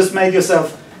 You just made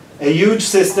yourself a huge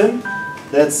system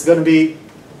that's going to be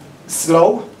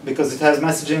slow because it has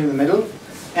messaging in the middle,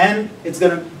 and it's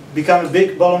going to become a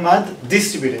big ball of mud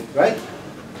distributed, right?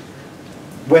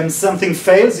 When something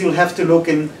fails, you'll have to look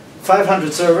in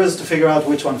 500 servers to figure out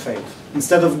which one failed.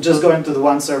 Instead of just going to the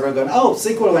one server going, oh,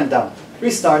 SQL went down.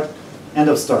 Restart, end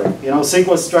of story.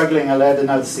 SQL's struggling, I'll add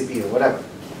another CPU, whatever.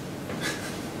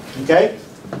 Okay?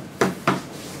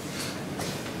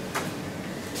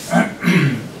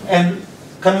 And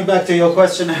coming back to your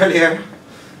question earlier,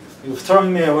 you've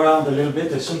thrown me around a little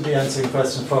bit. I shouldn't be answering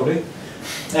questions probably.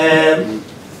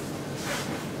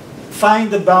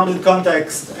 Find the bounded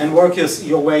context and work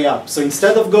your way up. So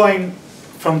instead of going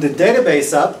from the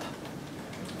database up,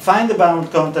 find the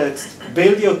bounded context,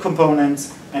 build your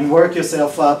components, and work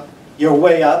yourself up, your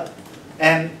way up,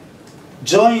 and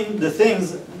join the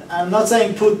things. I'm not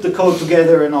saying put the code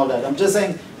together and all that. I'm just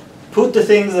saying put the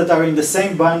things that are in the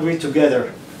same boundary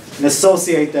together and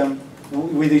associate them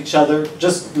with each other,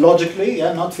 just logically,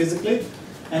 yeah, not physically.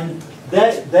 And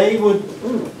they would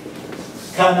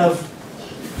kind of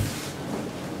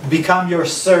become your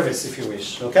service, if you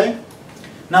wish, okay?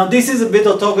 Now, this is a bit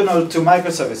orthogonal to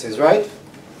microservices, right?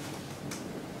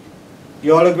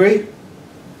 You all agree?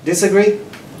 Disagree?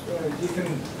 You can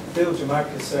build your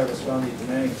microservice around your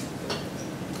domain.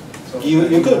 So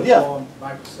you could, yeah.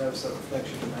 Microservice that reflects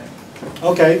your domain.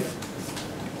 Okay.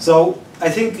 So I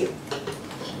think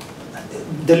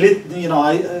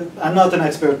I'm not an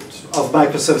expert of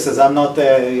microservices. I'm not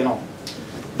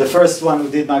the first one who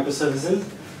did microservices.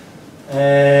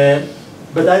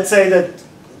 But I'd say that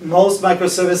most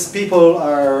microservice people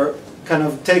are kind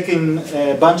of taking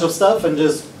a bunch of stuff and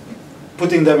just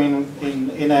putting them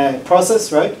in a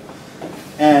process, right?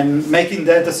 And making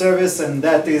that a service, and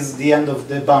that is the end of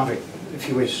the boundary, if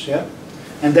you wish, yeah?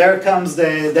 And there comes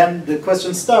then the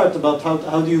questions start about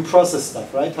how do you process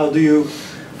stuff, right? How do you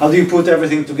put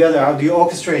everything together? How do you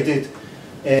orchestrate it?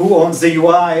 Who owns the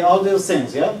UI? All those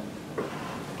things, yeah?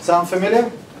 Sound familiar?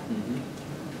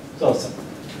 Mm-hmm. Awesome.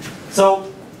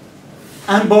 So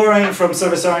I'm borrowing from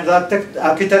service-oriented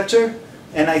architecture,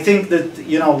 and I think that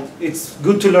it's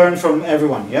good to learn from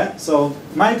everyone, yeah? So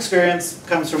my experience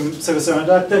comes from service-oriented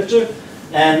architecture,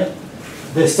 and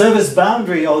the service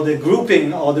boundary or the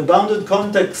grouping or the bounded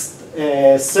context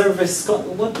service,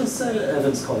 what does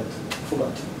Evans call it? I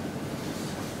forgot.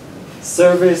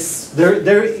 Service,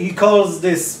 he calls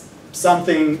this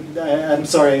something, I'm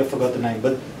sorry, I forgot the name,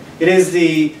 but it is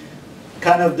the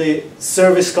kind of the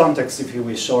service context, if you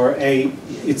wish, or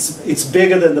it's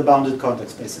bigger than the bounded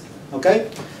context, basically,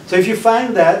 okay? So if you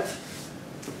find that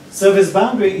service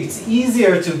boundary, it's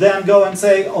easier to then go and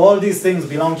say all these things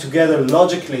belong together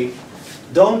logically.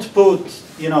 Don't put,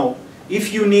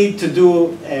 if you need to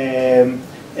do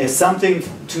something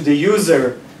to the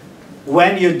user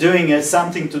when you're doing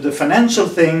something to the financial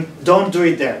thing, don't do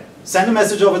it there. Send a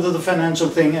message over to the financial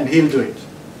thing and he'll do it.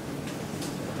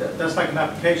 That's like an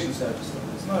application service, though.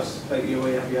 It's not like you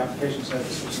have your application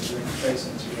service which is your interface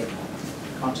into your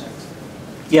context.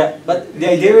 Yeah, but the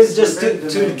idea is just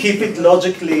to keep it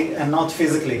logically and not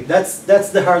physically. That's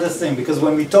the hardest thing, because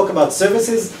when we talk about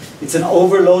services, it's an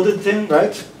overloaded thing,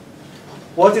 right?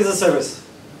 What is a service?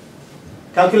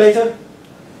 Calculator?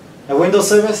 A Windows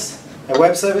service? A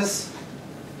web service?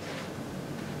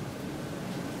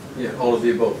 Yeah, all of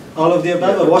the above. All of the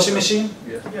above? Yeah. A washing machine?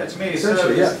 Yeah, to me,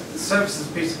 Essentially, yeah. service is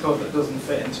a piece of code that doesn't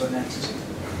fit into an entity.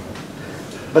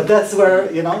 But that's where,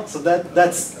 so but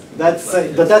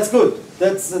that's good.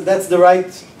 That's the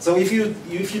right. So if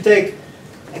you take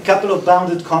a couple of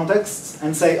bounded contexts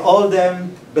and say all of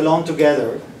them belong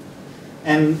together,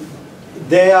 and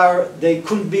they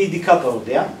couldn't be decoupled,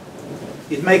 yeah?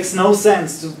 It makes no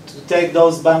sense to take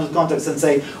those bounded contexts and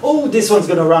say, oh, this one's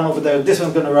going to run over there, this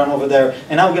one's going to run over there,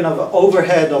 and I'm going to have an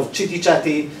overhead of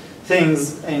chitty-chatty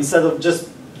things instead of just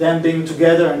them being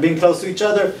together and being close to each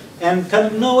other and kind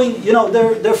of knowing,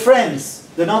 they're friends,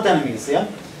 they're not enemies, yeah?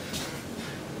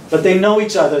 But they know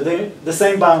each other, they're the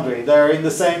same boundary, they're in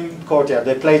the same courtyard,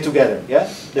 they play together,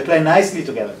 yeah? They play nicely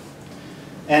together.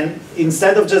 And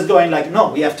instead of just going like,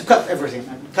 no, we have to cut everything,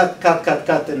 and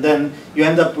cut, and then you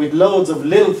end up with loads of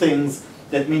little things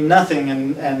that mean nothing,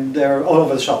 and they're all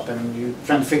over the shop, and you're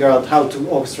trying to figure out how to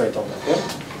orchestrate all that. Yeah?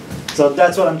 So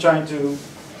that's what I'm trying to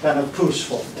kind of push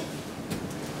for.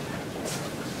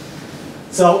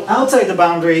 So outside the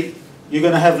boundary, you're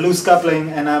going to have loose coupling,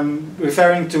 and I'm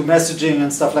referring to messaging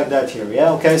and stuff like that here.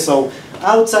 Yeah. Okay. So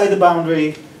outside the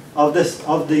boundary of this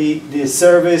the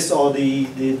service or the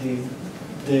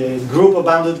group of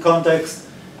bounded context,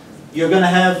 you're going to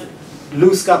have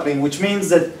loose coupling, which means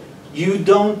that you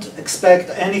don't expect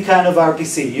any kind of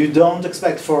RPC. You don't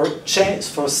expect for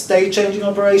state changing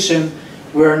operation.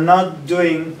 We're not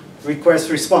doing request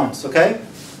response. Okay.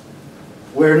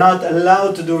 We're not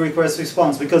allowed to do request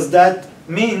response because that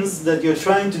means that you're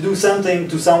trying to do something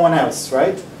to someone else,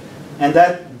 right? And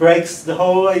that breaks the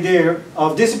whole idea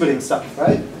of disciplining stuff,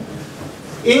 right?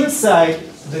 Inside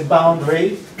the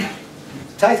boundary,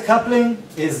 tight coupling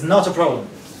is not a problem.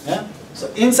 Yeah? So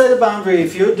inside the boundary,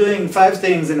 if you're doing 5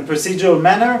 things in a procedural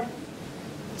manner,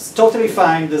 it's totally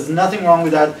fine. There's nothing wrong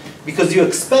with that because you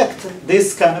expect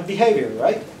this kind of behavior,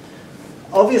 right?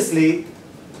 Obviously,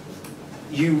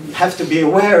 you have to be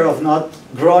aware of not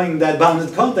growing that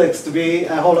bounded context to be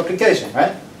a whole application,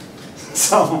 right?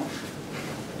 So,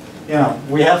 you know,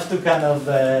 we have to kind of,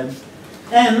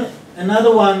 and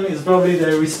another one is probably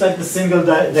the respect the single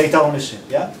data ownership,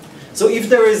 yeah? So if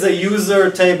there is a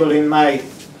user table in my,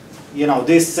 you know,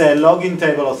 this login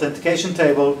table, authentication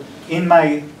table in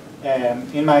my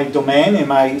domain, in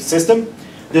my system,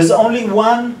 there's only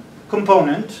one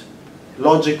component,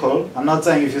 logical, I'm not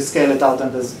saying if you scale it out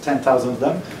and there's 10,000 of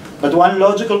them, but one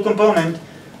logical component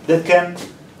that can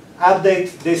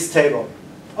update this table.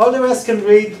 All the rest can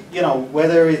read, you know,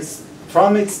 whether it's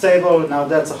from its table, now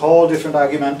that's a whole different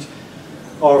argument,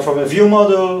 or from a view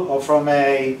model, or from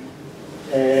can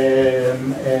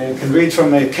read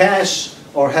from a cache,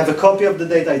 or have a copy of the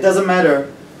data, it doesn't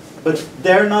matter. But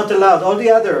they're not allowed, all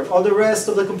the rest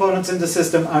of the components in the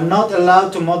system are not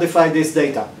allowed to modify this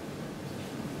data.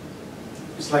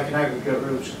 It's like an aggregate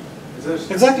root, is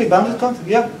it? Exactly, bounded context,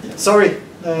 yeah. Sorry,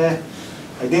 I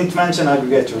didn't mention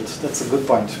aggregate root. That's a good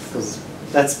point, because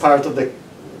that's part of the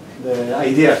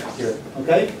idea here,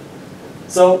 okay?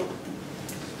 So,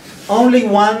 only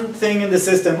one thing in the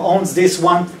system owns this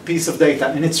one piece of data,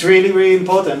 and it's really, really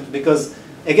important, because,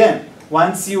 again,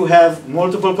 once you have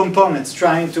multiple components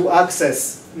trying to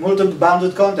access, multiple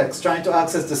bounded contexts trying to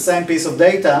access the same piece of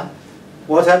data,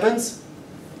 what happens?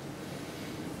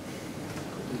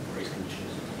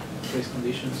 Race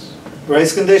conditions.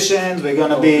 Race conditions, we're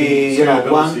going to be, you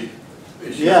know, one.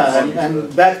 Yeah,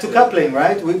 and back to coupling,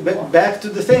 right? Back to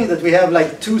the thing that we have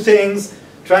like 2 things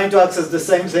trying to access the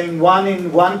same thing, one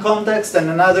in one context and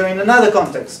another in another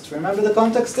context. Remember the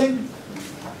context thing?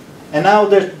 And now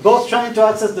they're both trying to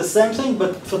access the same thing,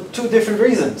 but for 2 different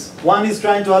reasons. One is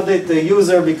trying to update the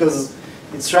user because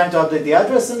it's trying to update the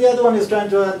address, and the other one is trying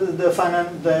to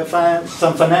add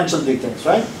some financial details,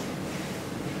 right?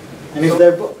 And if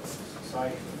they're both...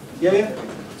 Sorry. Yeah.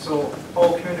 So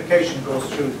all communication goes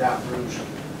through that route,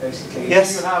 basically.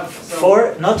 Yes. You have,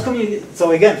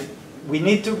 So again, we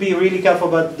need to be really careful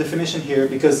about the definition here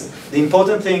because the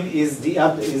important thing is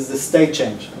the state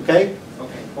change. Okay.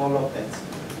 Okay. All updates.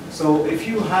 So if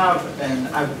you have an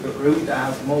aggregate root that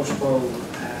has multiple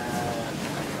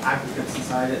aggregates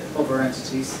inside it, other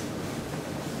entities,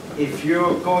 if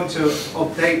you're going to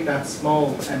update that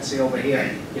small entity over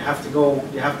here, you have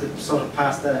to sort of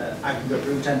pass the aggregate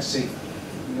root entity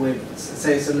with,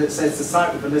 say it's a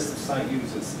site with a list of site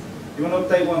users. You want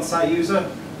to update one site user,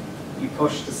 you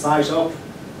push the site up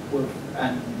with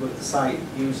the site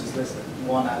users list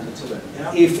one added to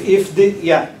it.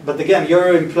 Yeah? But again,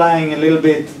 you're implying a little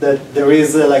bit that there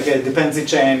is like a dependency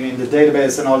chain in the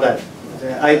database and all that.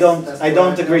 Yeah, I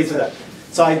don't agree to that.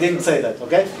 So I didn't say that.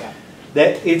 Okay. Yeah.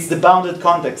 That it's the bounded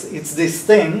context. It's this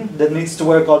thing that needs to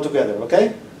work all together.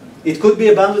 Okay. It could be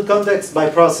a bounded context by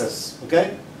process.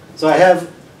 Okay. So I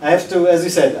have to, as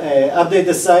you said, update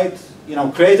the site. You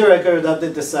know, create a record,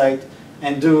 update the site,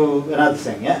 and do another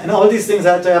thing. Yeah. And all these things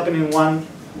have to happen in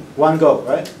one go,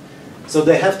 right? So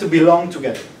they have to belong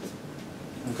together.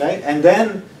 Okay. And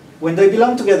then when they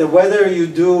belong together, whether you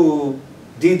do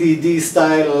DDD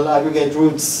style aggregate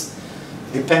roots,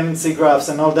 dependency graphs,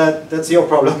 and all that, that's your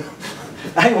problem.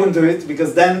 I won't do it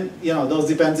because then, you know, those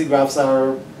dependency graphs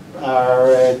are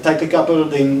tightly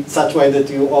coupled in such a way that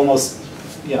you almost,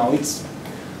 you know, it's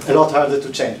a lot harder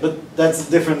to change. But that's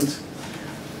different.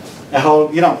 A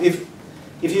whole, you know, if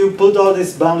you put all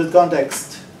this bounded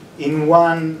context in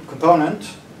one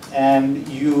component and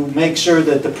you make sure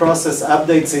that the process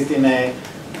updates it in a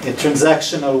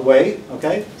transactional way,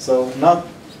 okay? So not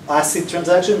ACID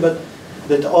transaction, but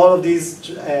that all of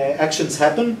these actions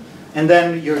happen, and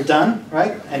then you're done,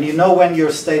 right? And you know when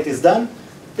your state is done,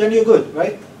 then you're good,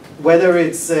 right? Whether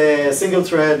it's a single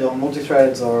thread or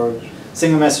multi-threads or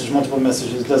single message, multiple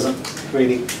messages, doesn't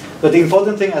really. But the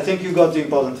important thing, I think you got the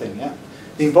important thing, yeah?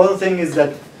 The important thing is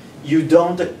that you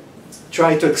don't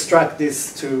try to extract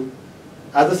this to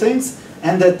other things,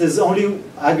 and that there's only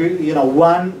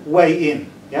one way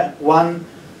in, yeah? One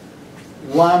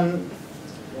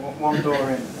door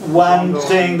in. One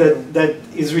thing that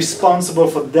is responsible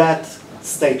for that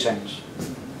state change.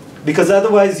 Because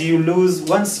otherwise you lose,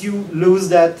 once you lose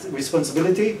that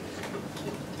responsibility,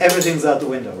 everything's out the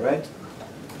window, right?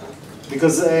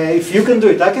 Because if you can do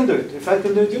it, I can do it. If I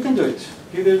can do it, you can do it.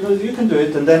 If you can do it, you can do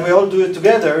it. And then we all do it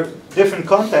together, different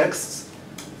contexts,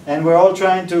 and we're all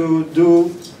trying to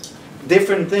do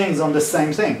different things on the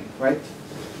same thing, right?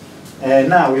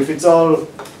 Now, if it's all,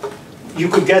 you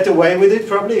could get away with it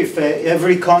probably if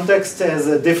every context has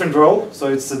a different role, so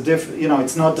it's a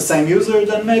it's not the same user,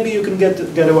 then maybe you can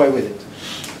get away with it.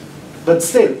 But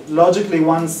still, logically,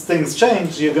 once things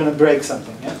change, you're going to break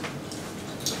something, yeah?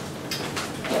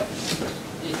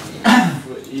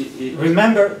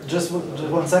 Remember, just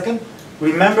 1 second,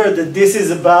 remember that this is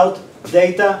about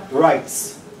data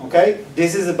writes, okay?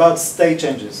 This is about state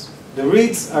changes. The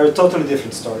reads are a totally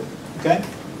different story, okay?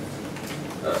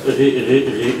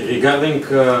 Regarding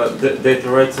data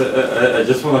rights, I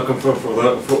just want to confirm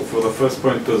for the first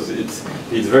point, because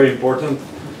it's very important.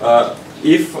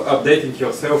 If updating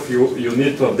yourself, you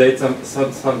need to update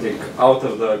something out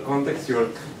of the context.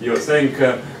 You're saying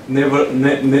never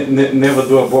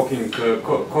do a blocking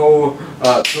call,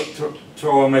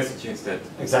 throw a message instead.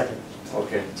 Exactly.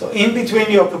 Okay. So in between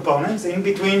your components, in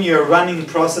between your running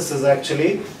processes,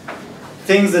 actually,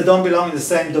 things that don't belong in the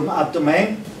same app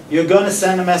domain, you're going to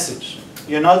send a message.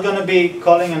 You're not going to be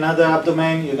calling another app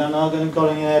domain. You're not going to be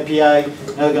calling an API.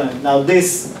 Now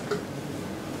this,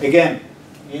 again,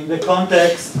 in the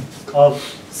context of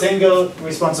single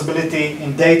responsibility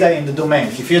in data in the domain.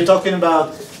 If you're talking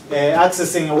about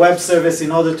accessing a web service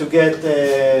in order to get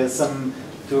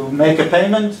to make a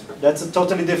payment, that's a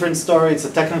totally different story. It's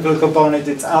a technical component.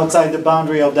 It's outside the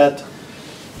boundary of that,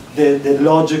 the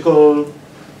logical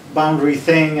boundary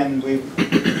thing, and we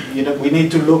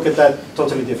need to look at that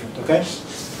totally different, okay?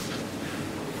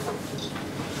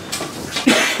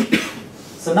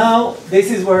 So now, this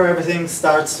is where everything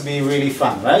starts to be really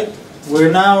fun, right?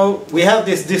 We have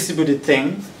this distributed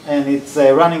thing, and it's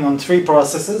running on 3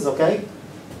 processes, okay?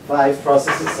 5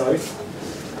 processes, sorry.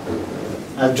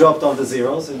 I've dropped all the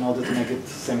zeros in order to make it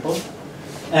simple.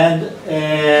 And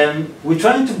we're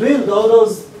trying to build all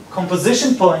those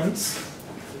composition points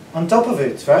on top of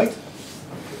it, right?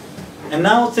 And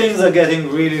now things are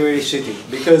getting really, really shitty,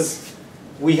 because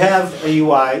we have a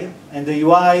UI, and the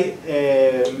UI,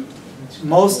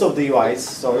 most of the UIs,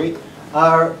 sorry,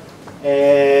 are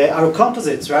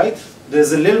composites, right?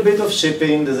 There's a little bit of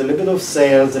shipping, there's a little bit of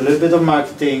sales, a little bit of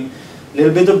marketing, a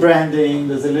little bit of branding,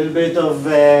 there's a little bit of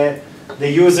the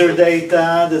user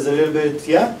data, there's a little bit,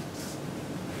 yeah?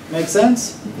 Make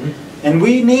sense? Mm-hmm. And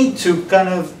we need to kind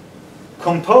of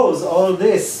compose all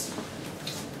this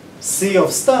sea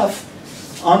of stuff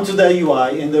onto the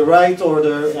UI in the right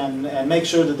order and make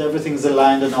sure that everything's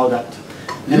aligned and all that.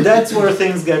 And that's where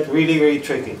things get really, really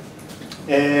tricky.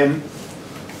 And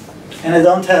I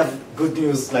don't have good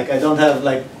news, like I don't have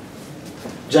like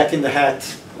Jack in the Hat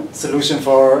solution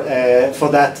for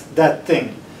that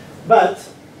thing. But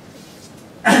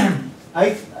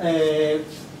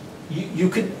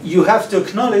you have to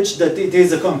acknowledge that it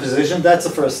is a composition. That's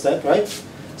the first step, right?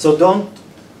 So don't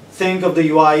think of the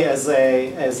UI as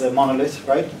a monolith,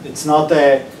 right? It's not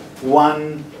a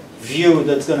one view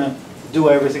that's going to do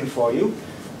everything for you.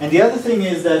 And the other thing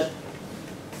is that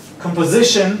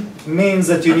composition means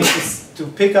that you need to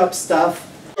pick up stuff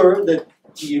that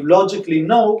you logically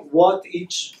know what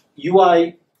each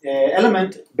UI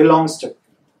element belongs to.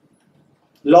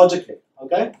 Logically,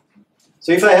 okay?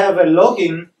 So if I have a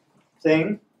login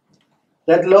thing,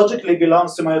 that logically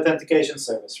belongs to my authentication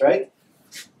service, right?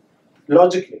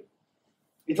 Logically.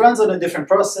 It runs on a different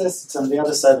process, it's on the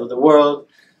other side of the world,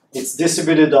 it's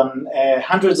distributed on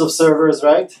hundreds of servers,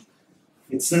 right?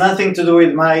 It's nothing to do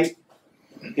with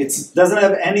it doesn't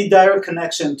have any direct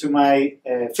connection to my,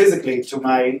 physically, to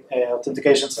my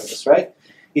authentication service, right?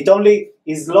 It only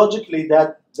is logically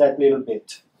that little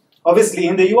bit. Obviously,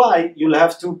 in the UI, you'll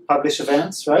have to publish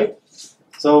events, right?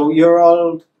 So you're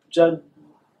all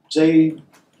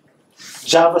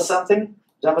Java something?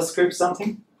 JavaScript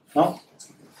something? No?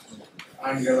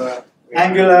 Angular,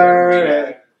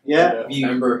 yeah?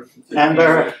 Ember.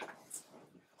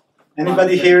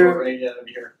 Anybody here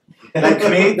like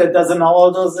me that doesn't know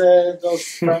all those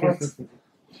frameworks?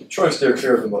 Try and steer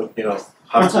clear of them, but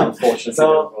have to unfortunately.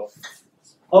 So,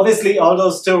 obviously, all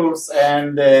those tools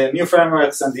and the new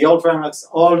frameworks and the old frameworks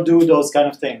all do those kind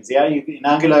of things. Yeah, in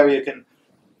Angular you can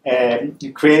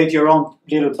you create your own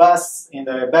little bus in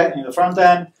the front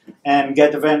end and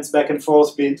get events back and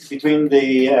forth between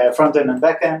the front end and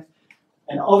back end.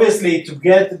 And obviously, to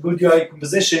get a good UI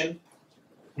composition,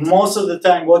 most of the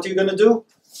time, what you're going to do?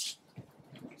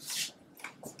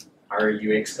 Our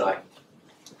UX guy.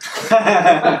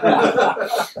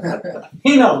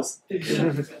 He knows.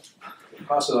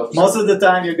 Pass it off. Most of the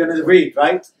time you're going to read,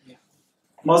 right? Yeah.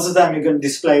 Most of the time you're going to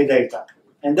display data.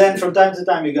 And then from time to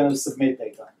time you're going to submit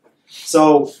data.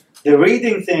 So the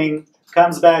reading thing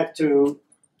comes back to,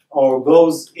 or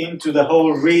goes into the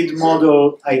whole read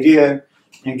model idea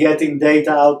and getting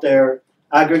data out there,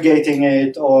 aggregating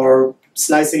it, or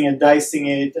slicing it, dicing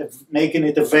it, making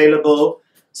it available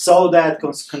so that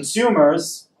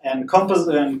consumers and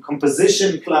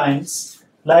composition clients,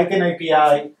 like an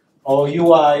API or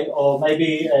UI or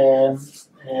maybe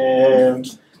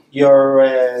your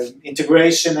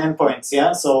integration endpoints,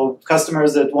 yeah. So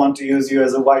customers that want to use you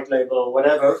as a white label or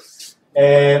whatever,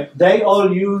 they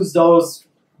all use those.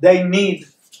 They need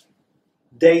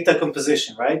data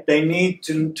composition, right? They need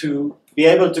to be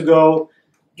able to go,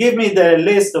 give me the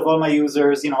list of all my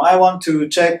users. I want to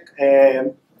check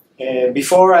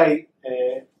before I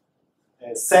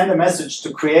send a message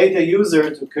to create a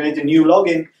user, to create a new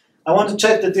login. I want to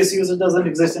check that this user doesn't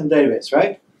exist in the database,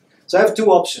 right? So I have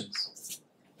two options.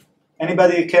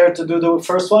 Anybody care to do the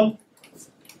first one?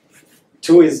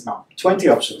 2 is not 20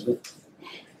 options, but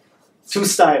 2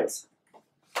 styles.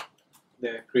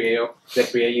 The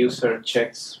create user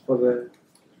checks for the.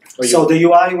 So the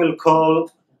UI will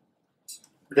call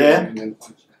the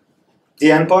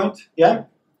endpoint, yeah,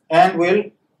 and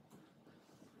will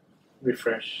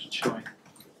refresh join.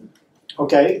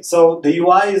 Okay, so the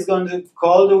UI is going to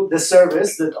call the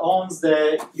service that owns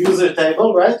the user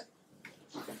table, right?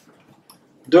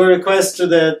 Do a request to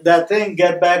that thing,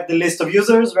 get back the list of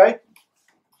users, right?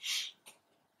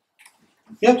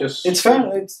 Yeah, it's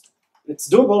fair. It's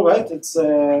doable, right? It's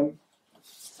true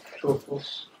or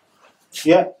false.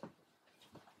 Yeah,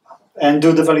 and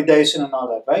do the validation and all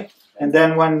that, right? And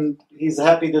then when he's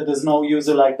happy that there's no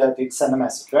user like that, he'd send a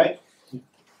message, right?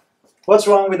 What's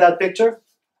wrong with that picture?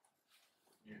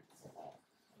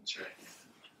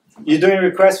 You're doing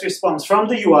request response from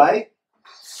the UI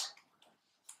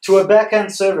to a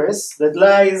backend service that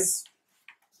lies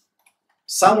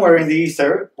somewhere in the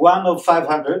ether, 1 of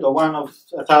 500 or 1 of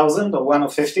 1,000 or 1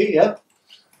 of 50, yeah?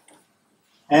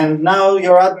 And now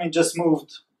your admin just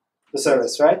moved the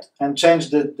service, right? And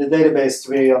changed the database to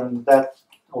be on that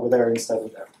over there instead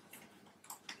of there.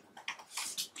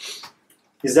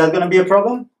 Is that going to be a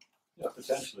problem? Yeah,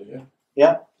 potentially, yeah.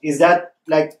 Yeah? Is that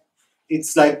like,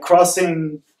 it's like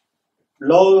crossing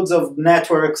loads of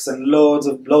networks and loads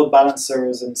of load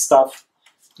balancers and stuff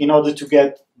in order to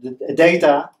get the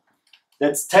data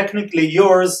that's technically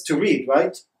yours to read,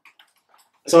 right?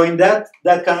 So in that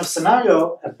kind of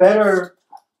scenario, a better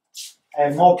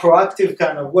and more proactive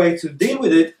kind of way to deal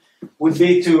with it would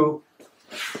be to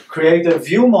create a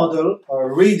view model or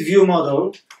a read view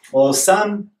model or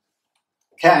some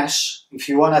cache, if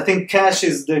you want. I think cache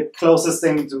is the closest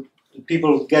thing to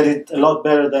people get it a lot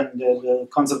better than the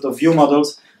concept of view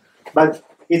models. But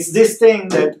it's this thing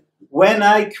that when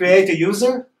I create a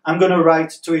user, I'm going to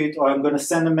write to it, or I'm going to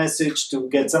send a message to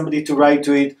get somebody to write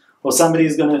to it, or somebody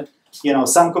is going to,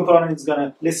 some component is going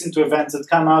to listen to events that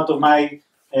come out of my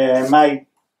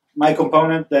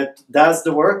component that does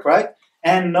the work, right?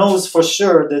 And knows for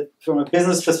sure that from a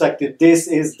business perspective, this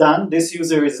is done. This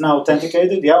user is now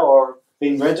authenticated, yeah, or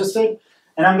being registered.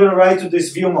 And I'm going to write to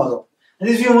this view model. And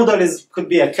this view model could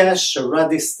be a cache, a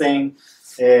Redis thing,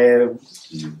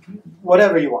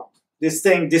 whatever you want. This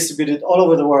thing distributed all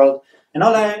over the world. And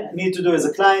all I need to do as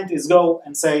a client is go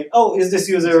and say, oh, is this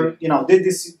user,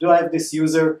 do I have this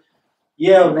user?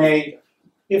 Yeah or nay?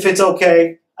 If it's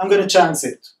okay, I'm going to chance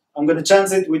it. I'm going to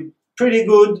chance it with pretty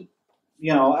good,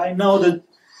 I know that,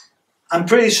 I'm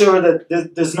pretty sure that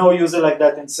there's no user like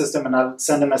that in the system, and I'll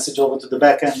send a message over to the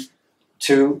backend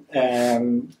to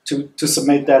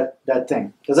submit that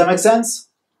thing. Does that make sense?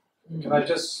 Can I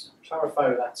just clarify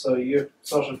that? So you're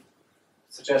sort of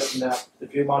suggesting that the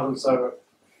view models are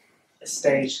a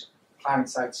state,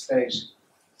 client-side state.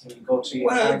 So you go to your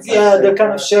client-side state they're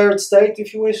kind of first. shared state,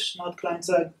 if you wish, not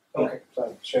client-side. Okay,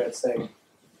 fine, shared state.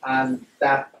 And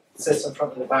that sits in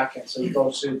front of the backend. So you go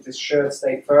to this shared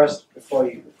state first before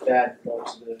you then go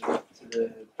to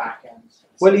the backend.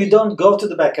 Well, you don't go to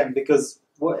the backend because,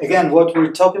 again, what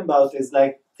we're talking about is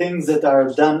like things that are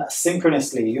done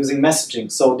asynchronously using messaging.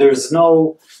 So there's no.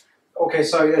 Okay,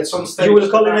 so at some stage You will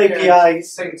call an API.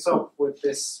 syncs up with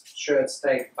this shared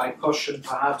state by pushing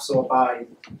perhaps or by.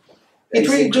 It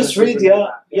really just asynchronously read, bringing yeah,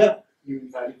 that, yeah. You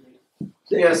validate.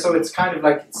 Yeah, so it's kind of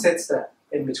like it sits there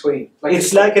in between.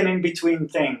 It's like an in-between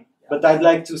thing, but I'd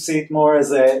like to see it more as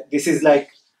this is like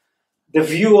the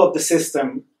view of the system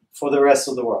for the rest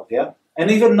of the world, yeah? And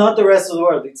even not the rest of the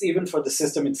world, it's even for the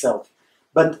system itself.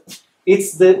 But it's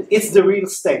the real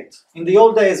state. In the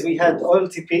old days, we had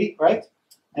OLTP, right?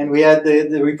 And we had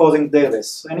the reporting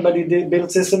database. Anybody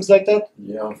build systems like that?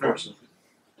 Yeah, unfortunately.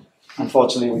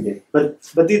 Unfortunately, we did.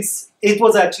 But it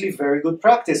was actually very good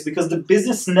practice because the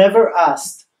business never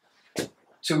asked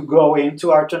to go into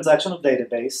our transactional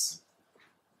database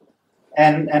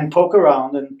and poke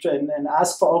around and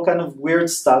ask for all kind of weird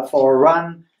stuff or run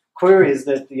queries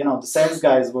that the sales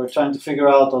guys were trying to figure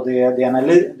out, or the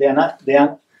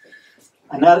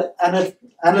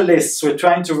analysts were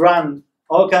trying to run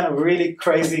all kind of really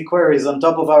crazy queries on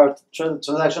top of our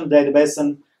transaction database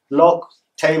and lock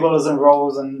tables and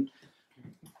rows and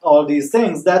all these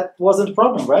things. That wasn't a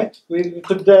problem, right? We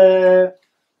could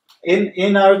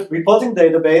in our reporting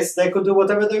database, they could do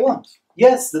whatever they want.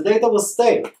 Yes, the data was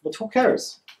stale, but who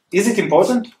cares? Is it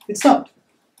important? It's not.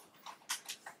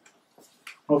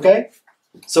 Okay?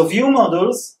 So view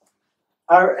modules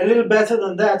are a little better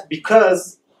than that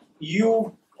because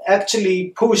you actually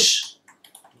push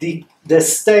the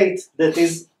state that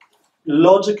is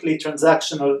logically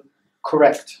transactional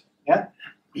correct. Yeah?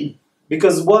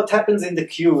 Because what happens in the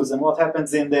queues and what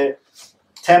happens in the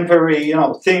temporary,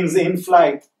 things in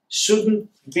flight shouldn't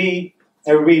be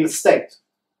a real state.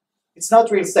 It's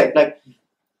not real state. Like,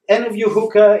 any of you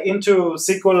hook into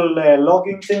SQL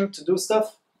logging thing to do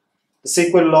stuff? The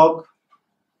SQL log?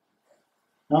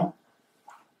 No?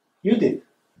 You did.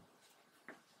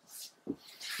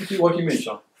 What do you mean,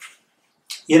 Sean?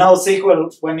 SQL,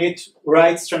 when it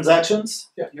writes transactions,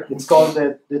 it's called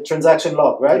the transaction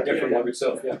log, right? The log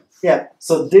itself, yeah. Yeah,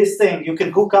 so this thing, you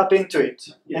can hook up into it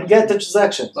and get the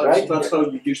transactions, right? That's how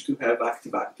you used to have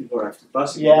active-active or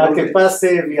active-passive. Yeah,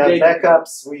 active-passive, you have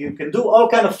backups, where you can do all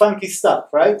kind of funky stuff,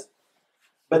 right?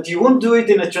 But you won't do it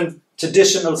in a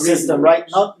traditional system, right?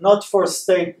 Not for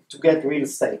state to get real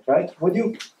state, right? Would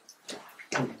you?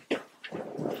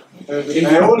 In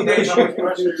the old days, I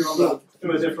was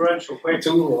do a differential quick.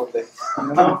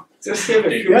 Just give a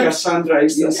few Cassandra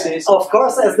instances. Of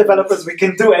course, as developers, we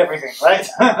can do everything, right?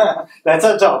 That's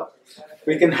our job.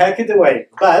 We can hack it away.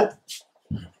 But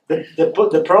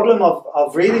the problem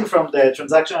of reading from the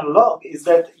transactional log is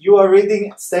that you are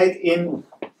reading state in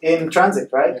transit,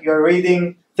 right? You are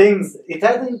reading things. It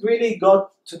hasn't really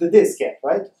got to the disk yet,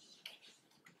 right?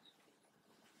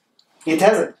 It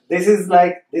hasn't. This is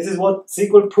what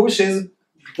SQL pushes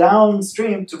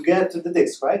downstream to get to the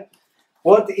disk, right?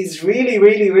 What is really,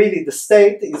 really, really the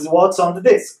state is what's on the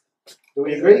disk. Do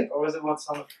we agree? Or is it what's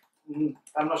on?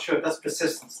 I'm not sure. That's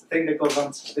persistence. The thing that goes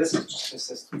on to this is just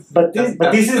persistence. But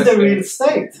this is the real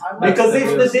state. Because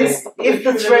if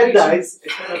the thread dies,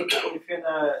 if you're in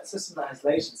a system that has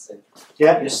latency,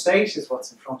 yeah, your state is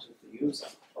what's in front of the user,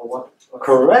 or what.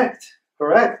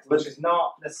 Correct. Which is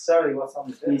not necessarily what's on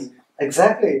the disk.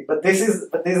 Exactly. But this is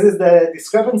the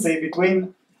discrepancy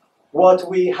between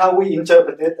how we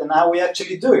interpret it and how we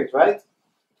actually do it, right?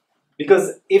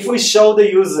 Because if we show the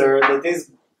user that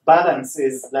his balance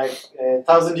is like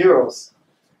 €1,000,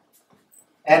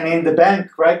 and in the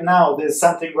bank right now there's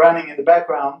something running in the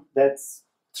background that's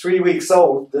 3 weeks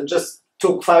old that just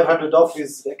took 500 off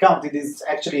his account, it is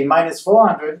actually minus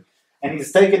 400, and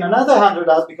he's taken another 100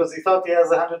 out because he thought he has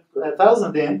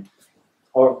 100,000 in,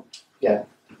 or yeah,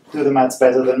 do the maths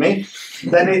better than me,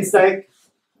 then it's like,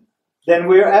 then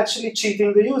we're actually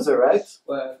cheating the user, right?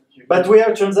 Well, but we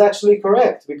are transactionally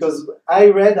correct because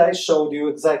I showed you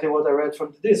exactly what I read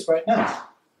from the disk right now.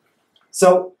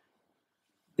 So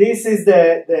this is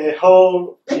the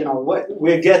whole,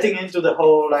 we're getting into the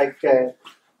whole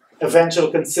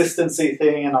eventual consistency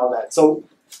thing and all that. So,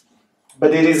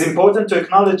 but it is important to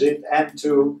acknowledge it and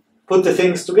to put the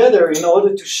things together in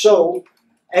order to show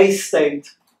a state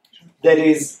that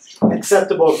is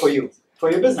acceptable for you,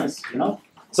 for your business,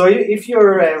 So if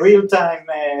you're real-time,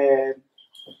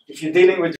 if you're dealing with